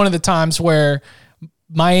was one of the times where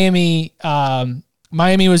Miami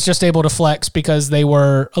was just able to flex because they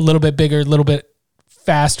were a little bit bigger, a little bit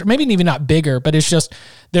faster, maybe even not bigger, but it's just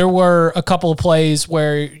there were a couple of plays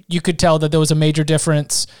where you could tell that there was a major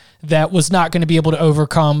difference that was not going to be able to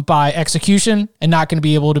overcome by execution and not going to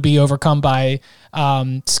be able to be overcome by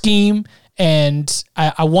scheme. And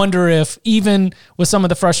I wonder if even with some of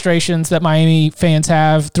the frustrations that Miami fans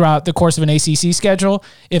have throughout the course of an ACC schedule,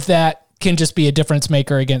 if that can just be a difference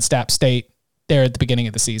maker against App State there at the beginning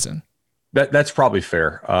of the season. That's probably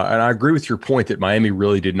fair. And I agree with your point that Miami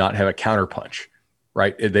really did not have a counterpunch.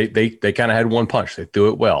 Right, they kind of had one punch. They threw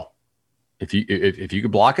it well. If you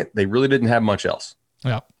could block it, they really didn't have much else.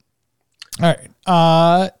 Yeah. All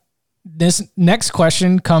right. This next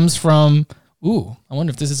question comes from. I wonder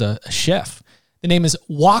if this is a chef. The name is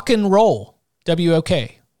Walk and Roll. WOK.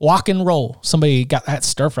 Walk and Roll. Somebody got that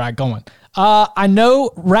stir fry going. I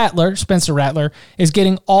know Spencer Rattler, is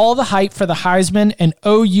getting all the hype for the Heisman, and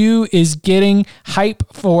OU is getting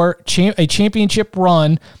hype for a championship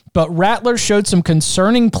run. But Rattler showed some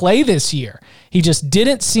concerning play this year. He just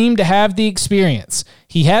didn't seem to have the experience.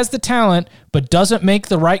 He has the talent, but doesn't make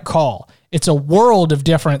the right call. It's a world of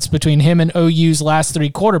difference between him and OU's last three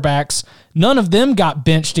quarterbacks. None of them got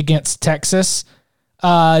benched against Texas.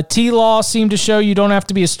 T-Law seemed to show you don't have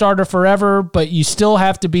to be a starter forever, but you still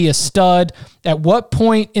have to be a stud. At what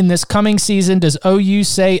point in this coming season does OU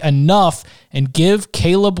say enough and give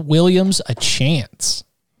Caleb Williams a chance?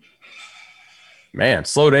 Man,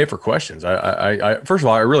 slow day for questions. I first of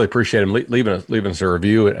all, I really appreciate him leaving us a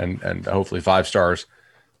review and hopefully 5 stars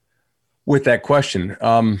with that question.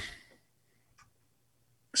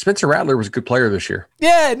 Spencer Rattler was a good player this year.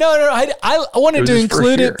 Yeah, no. I wanted to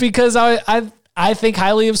include it because I think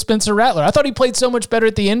highly of Spencer Rattler. I thought he played so much better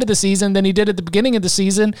at the end of the season than he did at the beginning of the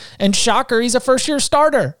season. And shocker, he's a first-year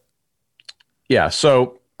starter. Yeah,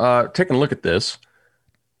 so taking a look at this,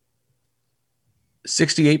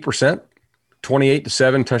 68%.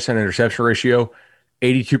 28-7 touchdown interception ratio,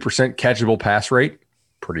 82% catchable pass rate,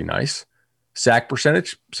 pretty nice. Sack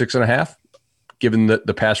percentage, 6.5. Given that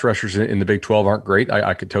the pass rushers in the Big 12 aren't great,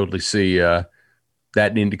 I could totally see that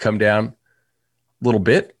needing to come down a little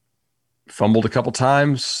bit. Fumbled a couple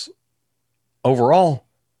times. Overall,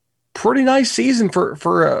 pretty nice season for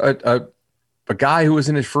a guy who was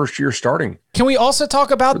in his first year starting. Can we also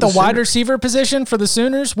talk about the wide receiver position for the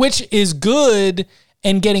Sooners, which is good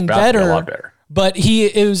and getting better? A lot better. But he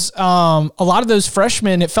is a lot of those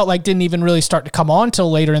freshmen, it felt like didn't even really start to come on till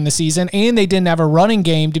later in the season, and they didn't have a running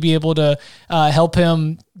game to be able to help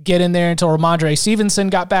him get in there until Ramondre Stevenson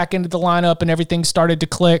got back into the lineup and everything started to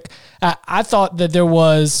click. I thought that there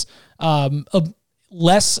was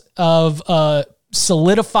less of a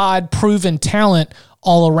solidified, proven talent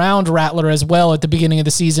all around Rattler as well at the beginning of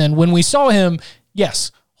the season when we saw him,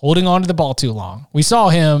 yes, holding on to the ball too long. We saw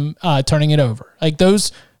him turning it over. Like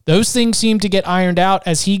those things seemed to get ironed out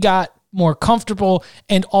as he got more comfortable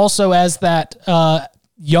and also as that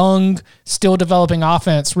young, still developing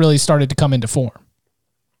offense really started to come into form.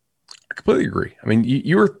 I completely agree. I mean,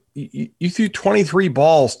 you threw 23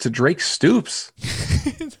 balls to Drake Stoops.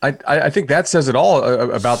 I think that says it all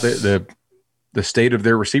about the state of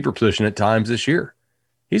their receiver position at times this year.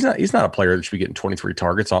 He's not a player that should be getting 23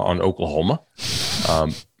 targets on Oklahoma.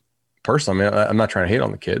 Personally, I mean, I'm not trying to hate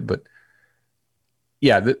on the kid, but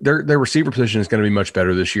yeah, their receiver position is going to be much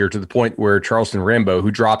better this year to the point where Charleston Rambo, who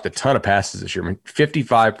dropped a ton of passes this year, I mean,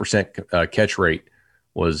 55% catch rate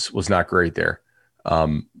was not great there.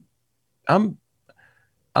 I'm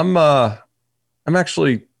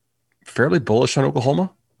actually fairly bullish on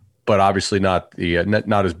Oklahoma, but obviously not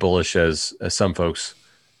as bullish as some folks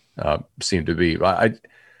seem to be.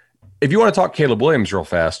 If you want to talk Caleb Williams real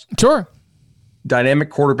fast, sure. Dynamic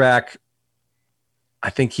quarterback. I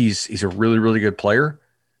think he's a really, really good player.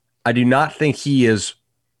 I do not think he is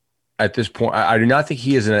at this point. I do not think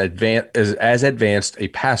he is as advanced a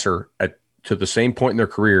passer to the same point in their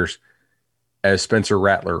careers as Spencer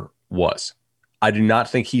Rattler was. I do not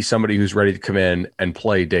think he's somebody who's ready to come in and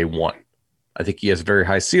play day one. I think he has a very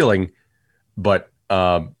high ceiling, but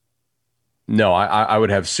no, I would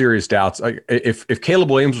have serious doubts. If Caleb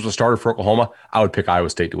Williams was a starter for Oklahoma, I would pick Iowa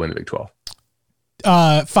State to win the Big 12.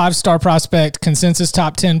 5-star prospect, consensus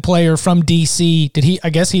top 10 player from DC.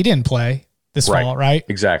 I guess he didn't play this fall, right?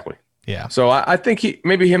 Exactly. Yeah. So I think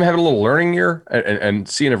maybe him having a little learning year and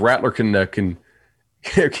seeing if Rattler can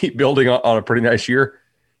keep building on a pretty nice year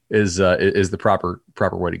is the proper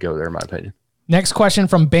way to go there, in my opinion. Next question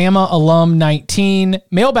from Bama Alum 19.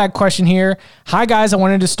 Mailbag question here. Hi, guys. I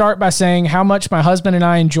wanted to start by saying how much my husband and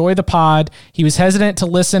I enjoy the pod. He was hesitant to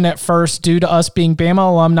listen at first due to us being Bama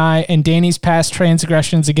alumni and Danny's past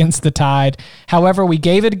transgressions against the Tide. However, we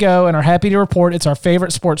gave it a go and are happy to report it's our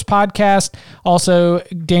favorite sports podcast. Also,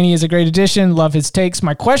 Danny is a great addition. Love his takes.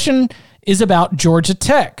 My question is about Georgia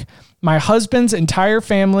Tech. My husband's entire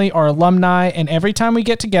family are alumni, and every time we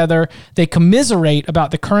get together, they commiserate about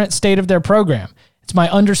the current state of their program. It's my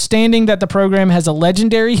understanding that the program has a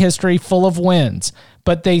legendary history full of wins,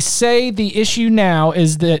 but they say the issue now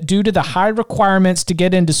is that due to the high requirements to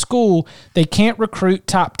get into school, they can't recruit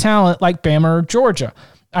top talent like Bama or Georgia.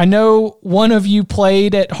 I know one of you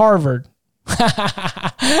played at Harvard.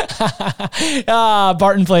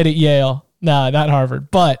 Barton played at Yale. No, not Harvard,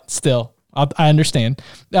 but still. I understand.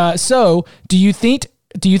 So do you think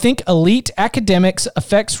elite academics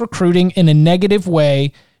affects recruiting in a negative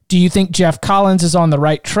way? Do you think Jeff Collins is on the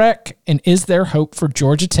right track? And is there hope for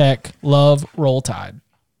Georgia Tech? Love, Roll Tide.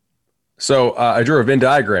 So I drew a Venn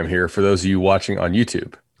diagram here for those of you watching on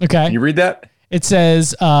YouTube. Okay. Can you read that? It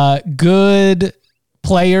says good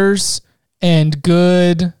players and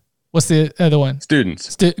good... What's the other one?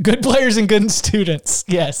 Students. Good players and good students.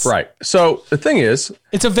 Yes. Right. So the thing is,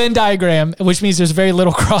 it's a Venn diagram, which means there's very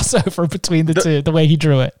little crossover between the two, the way he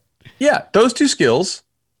drew it. Yeah. Those two skills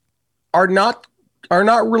are not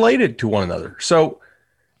related to one another. So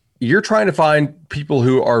you're trying to find people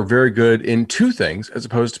who are very good in two things as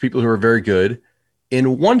opposed to people who are very good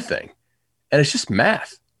in one thing. And it's just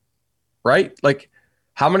math, right? Like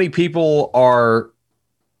how many people are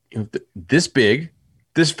this big,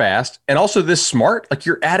 this fast, and also this smart? Like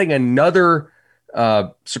you're adding another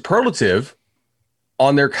superlative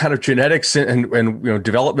on their kind of genetics and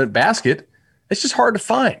development basket. It's just hard to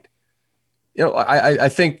find. I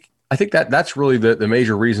think that's really the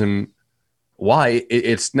major reason why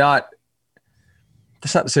it's not.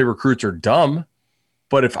 That's not to say recruits are dumb,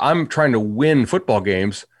 but if I'm trying to win football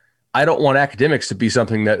games, I don't want academics to be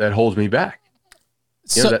something that holds me back.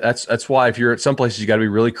 That's why if you're at some places, you got to be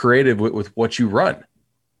really creative with what you run.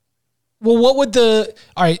 Well, all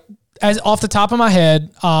right, as off the top of my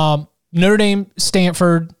head, Notre Dame,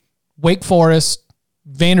 Stanford, Wake Forest,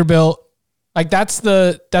 Vanderbilt, like that's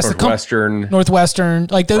the Northwestern,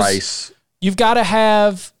 like those. Rice. You've got to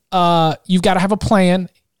have a plan.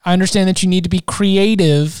 I understand that you need to be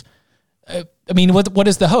creative. I mean, what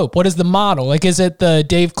is the hope? What is the model? Like, is it the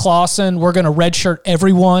Dave Clawson, we're going to redshirt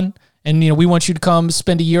everyone, and we want you to come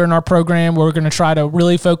spend a year in our program where we're going to try to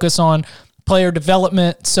really focus on player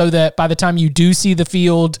development so that by the time you do see the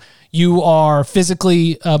field, you are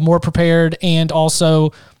physically more prepared and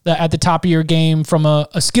also at the top of your game from a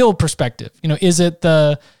skill perspective. Is it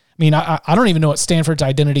I don't even know what Stanford's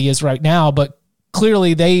identity is right now, but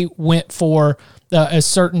clearly they went for a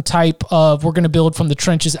certain type of, we're going to build from the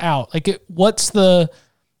trenches out. Like what is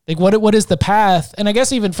the path? And I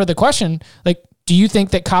guess even for the question, like, do you think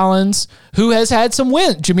that Collins, who has had some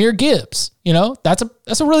wins, Jahmyr Gibbs, that's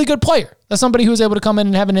a really good player. That's somebody who's able to come in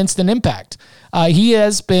and have an instant impact. He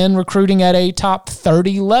has been recruiting at a top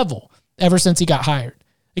 30 level ever since he got hired.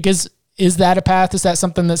 Because is that a path? Is that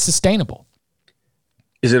something that's sustainable?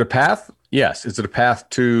 Is it a path? Yes. Is it a path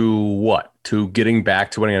to what? To getting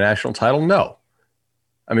back to winning a national title? No.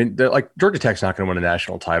 I mean, Georgia Tech's not going to win a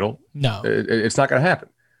national title. No. It's not going to happen.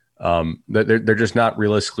 They're just not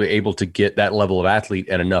realistically able to get that level of athlete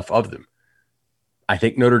and enough of them. I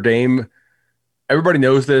think Notre Dame, everybody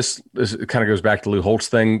knows this. This kind of goes back to Lou Holtz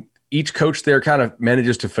thing. Each coach there kind of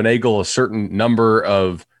manages to finagle a certain number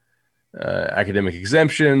of academic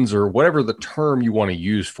exemptions or whatever the term you want to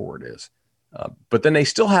use for it is. But then they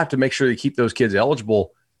still have to make sure they keep those kids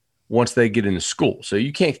eligible once they get into school. So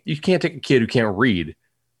you can't take a kid who can't read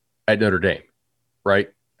at Notre Dame,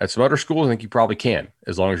 right? At some other schools, I think you probably can,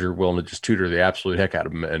 as long as you're willing to just tutor the absolute heck out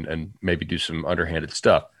of them and maybe do some underhanded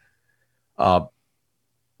stuff.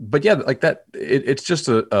 But yeah, like that, it's just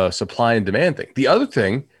a supply and demand thing. The other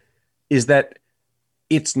thing is that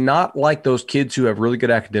it's not like those kids who have really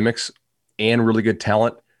good academics and really good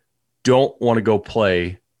talent don't want to go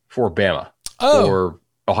play for Bama or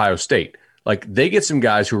Ohio State. Like they get some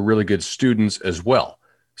guys who are really good students as well.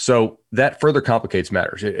 So that further complicates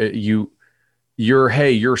matters.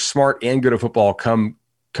 You're smart and good at football. Come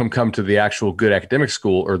to the actual good academic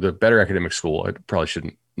school or the better academic school. I probably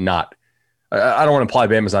shouldn't not. I don't want to imply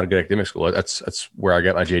Bama's not a good academic school. That's where I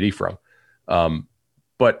got my JD from.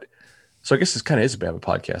 But so I guess this kind of is a Bama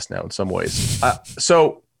podcast now in some ways.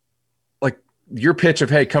 So your pitch of,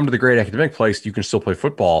 hey, come to the great academic place, you can still play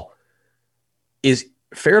football, is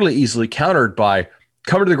fairly easily countered by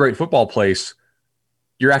come to the great football place.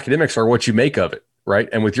 Your academics are what you make of it, right?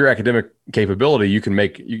 And with your academic capability, you can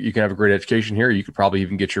have a great education here. You could probably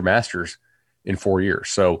even get your master's in 4 years.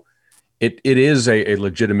 So it is a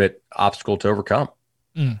legitimate obstacle to overcome.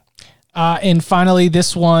 And finally,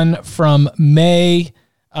 this one from May.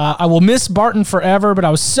 I will miss Barton forever, but I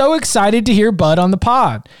was so excited to hear Bud on the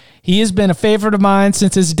pod. He has been a favorite of mine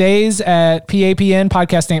since his days at PAPN,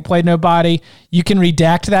 Podcast Ain't Played Nobody. You can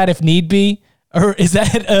redact that if need be. Or is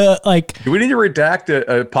that like... Do we need to redact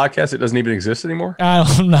a podcast that doesn't even exist anymore? I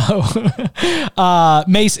don't know.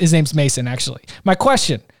 His name's Mason, actually. My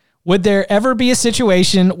question, would there ever be a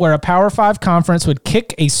situation where a Power 5 conference would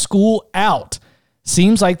kick a school out?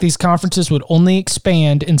 Seems like these conferences would only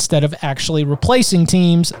expand instead of actually replacing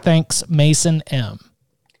teams. Thanks, Mason M.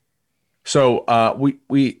 So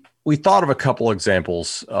we thought of a couple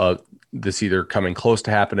examples of this either coming close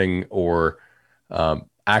to happening or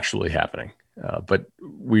actually happening. But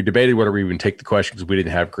we debated whether we even take the question because we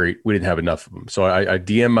didn't have enough of them. So I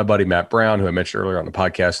DM'd my buddy Matt Brown, who I mentioned earlier on the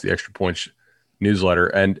podcast, the Extra Points newsletter.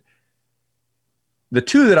 And the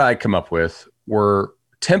two that I come up with were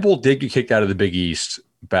Temple did get kicked out of the Big East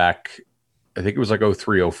back, I think it was like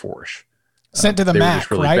 03, 04-ish. Sent to the MAC, MAC, were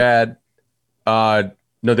just really right? bad.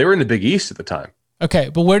 No, they were in the Big East at the time. Okay,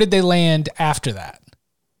 but where did they land after that?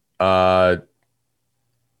 I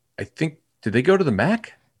think, did they go to the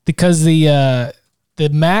MAC? Because the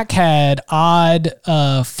MAC had odd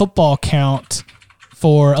football count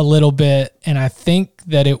for a little bit, and I think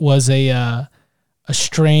that it was a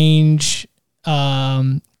strange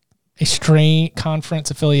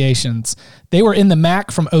conference affiliations. They were in the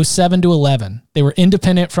MAC from 07 to 11. They were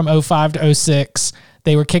independent from 05 to 06.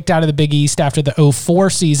 They were kicked out of the Big East after the 04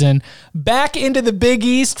 season, back into the Big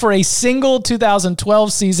East for a single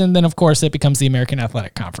 2012 season. Then, of course, it becomes the American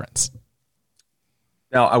Athletic Conference.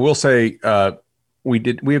 Now, I will say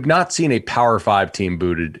we have not seen a Power 5 team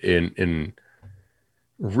booted in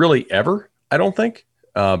really ever, I don't think.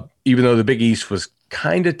 Even though the Big East was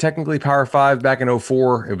kind of technically Power 5 back in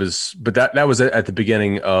 04, but that was at the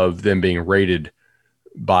beginning of them being rated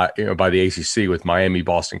by the ACC with Miami,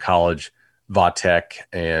 Boston College, Vatech,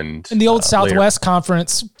 and the old Southwest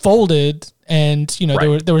Conference folded, and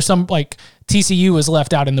right. there was some like TCU was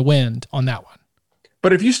left out in the wind on that one.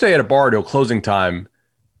 But if you stay at a bar till closing time,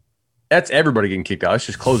 that's everybody getting kicked out. It's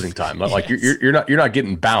just closing time. Yes. Like you're not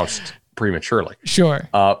getting bounced prematurely. Sure.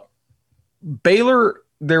 Baylor,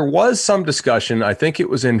 there was some discussion. I think it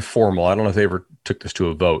was informal. I don't know if they ever took this to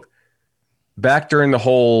a vote. Back during the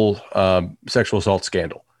whole sexual assault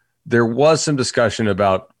scandal, there was some discussion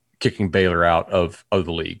about kicking Baylor out of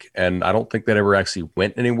the league, and I don't think that ever actually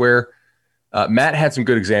went anywhere. Matt had some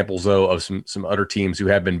good examples, though, of some other teams who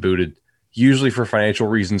have been booted, usually for financial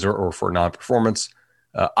reasons or for non-performance.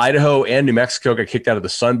 Idaho and New Mexico got kicked out of the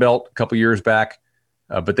Sun Belt a couple years back,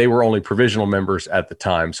 but they were only provisional members at the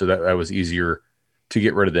time, so that was easier to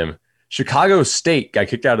get rid of them. Chicago State got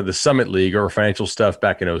kicked out of the Summit League over financial stuff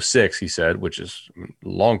back in 06, he said, which is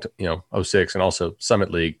long, 06, and also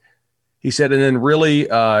Summit League. He said, and then really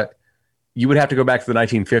you would have to go back to the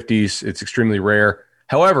 1950s. It's extremely rare.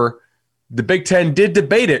 However, the Big Ten did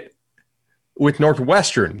debate it with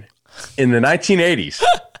Northwestern in the 1980s.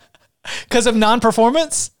 Because of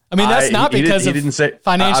non-performance? I mean, that's not because he didn't say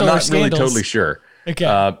financial I'm or not scandals. really totally sure.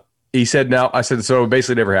 Okay. He said, now, I said, so it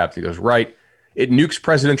basically never happened. He goes, right. It nukes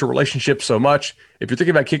presidential relationships so much. If you're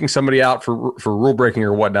thinking about kicking somebody out for rule breaking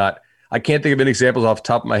or whatnot, I can't think of any examples off the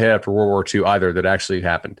top of my head after World War II either that actually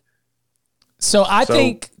happened. So I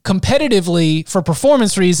think competitively, for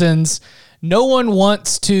performance reasons, no one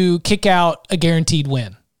wants to kick out a guaranteed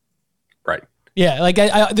win. Right. Yeah, like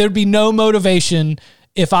there'd be no motivation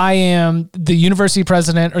if I am the university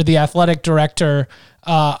president or the athletic director.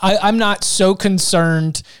 I'm not so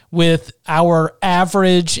concerned with our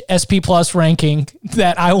average SP Plus ranking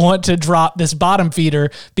that I want to drop this bottom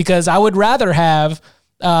feeder, because I would rather have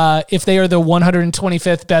if they are the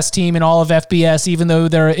 125th best team in all of FBS, even though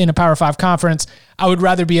they're in a Power 5 conference, I would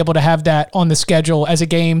rather be able to have that on the schedule as a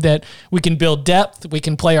game that we can build depth, we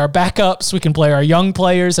can play our backups, we can play our young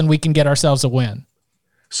players, and we can get ourselves a win.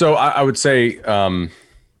 So I would say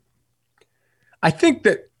I think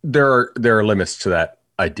that there are limits to that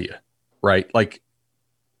idea, right? Like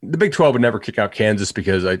the Big 12 would never kick out Kansas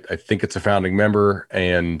because I think it's a founding member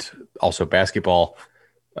and also basketball.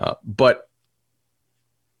 But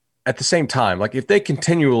at the same time, like if they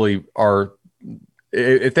continually are,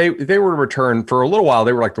 if they were to return for a little while,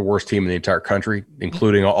 they were like the worst team in the entire country,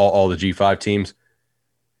 including all the G5 teams.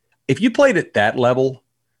 If you played at that level,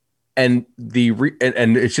 and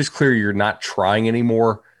and it's just clear you're not trying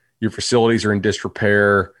anymore. Your facilities are in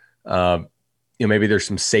disrepair. Maybe there's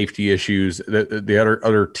some safety issues. The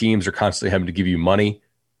other teams are constantly having to give you money.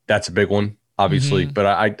 That's a big one, obviously. But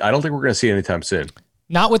I don't think we're going to see it anytime soon.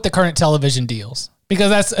 Not with the current television deals, because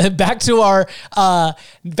that's back to our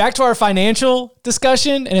financial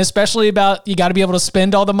discussion, and especially about you got to be able to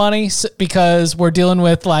spend all the money because we're dealing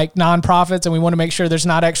with like nonprofits and we want to make sure there's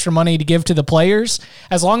not extra money to give to the players.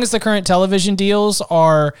 As long as the current television deals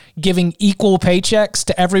are giving equal paychecks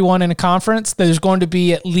to everyone in a conference, there's going to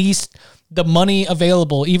be at least the money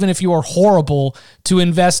available, even if you are horrible, to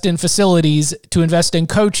invest in facilities, to invest in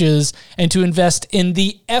coaches, and to invest in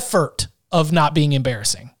the effort of not being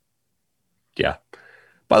embarrassing. Yeah.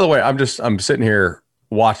 By the way, I'm sitting here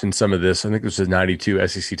watching some of this. I think this was a 92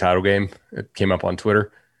 SEC title game. It came up on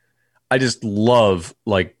Twitter. I just love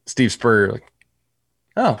like Steve Spurrier. Like,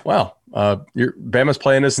 oh wow, Bama's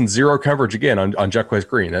playing us in zero coverage again on Jacquez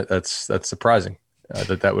Green. That's surprising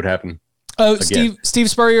that would happen. Oh, again. Steve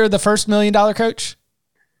Spurrier, the first $1 million coach.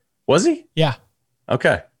 Was he? Yeah.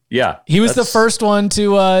 Okay. Yeah. He was the first one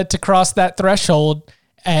to cross that threshold.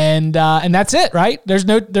 And that's it, right? There's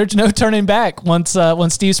no turning back. Once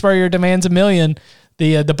Steve Spurrier demands $1 million,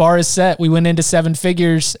 the bar is set. We went into 7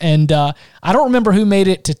 figures, and I don't remember who made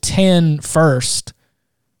it to 10 first.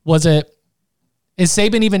 Is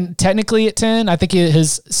Saban even technically at 10? I think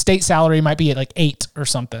his state salary might be at like 8 or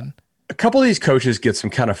something. A couple of these coaches get some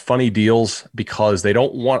kind of funny deals because they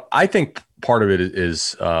don't want. I think part of it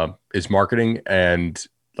is marketing and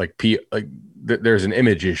there's an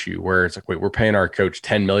image issue where it's like, wait, we're paying our coach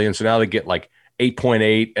 $10 million. So now they get like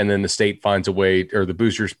 8.8, and then the state finds a way, or the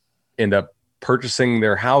boosters end up purchasing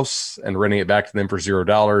their house and renting it back to them for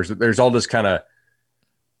 $0. There's all this kind of,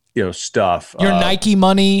 stuff. Your Nike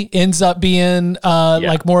money ends up being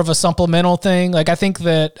like more of a supplemental thing. Like I think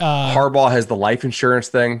that Harbaugh has the life insurance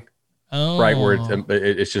thing. Oh. Right, where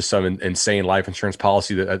it's just some insane life insurance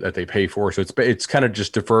policy that they pay for. So it's kind of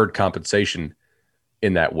just deferred compensation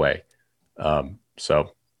in that way.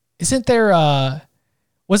 So isn't there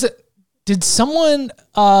did someone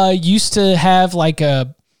used to have like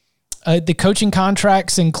the coaching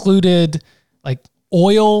contracts included like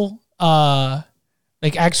oil,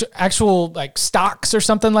 like actual like stocks or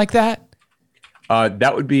something like that?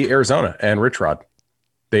 That would be Arizona and Rich Rod.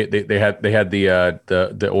 They had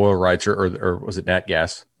the oil rights or was it nat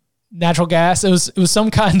gas? Natural gas. It was some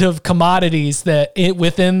kind of commodities that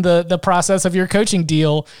within the process of your coaching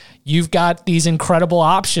deal, you've got these incredible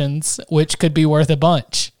options, which could be worth a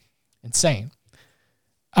bunch. Insane.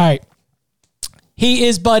 All right. He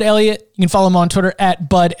is Bud Elliott. You can follow him on Twitter at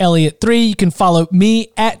BudElliott3. You can follow me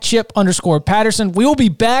at Chip_Patterson. We will be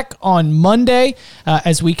back on Monday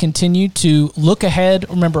as we continue to look ahead.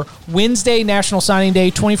 Remember, Wednesday, National Signing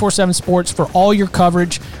Day, 24/7 Sports for all your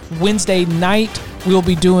coverage. Wednesday night, we'll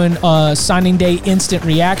be doing a Signing Day instant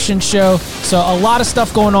reaction show. So a lot of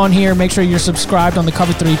stuff going on here. Make sure you're subscribed on the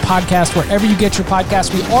Cover 3 podcast, wherever you get your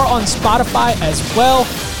podcasts. We are on Spotify as well.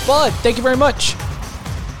 Bud, thank you very much.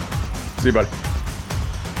 See you, buddy.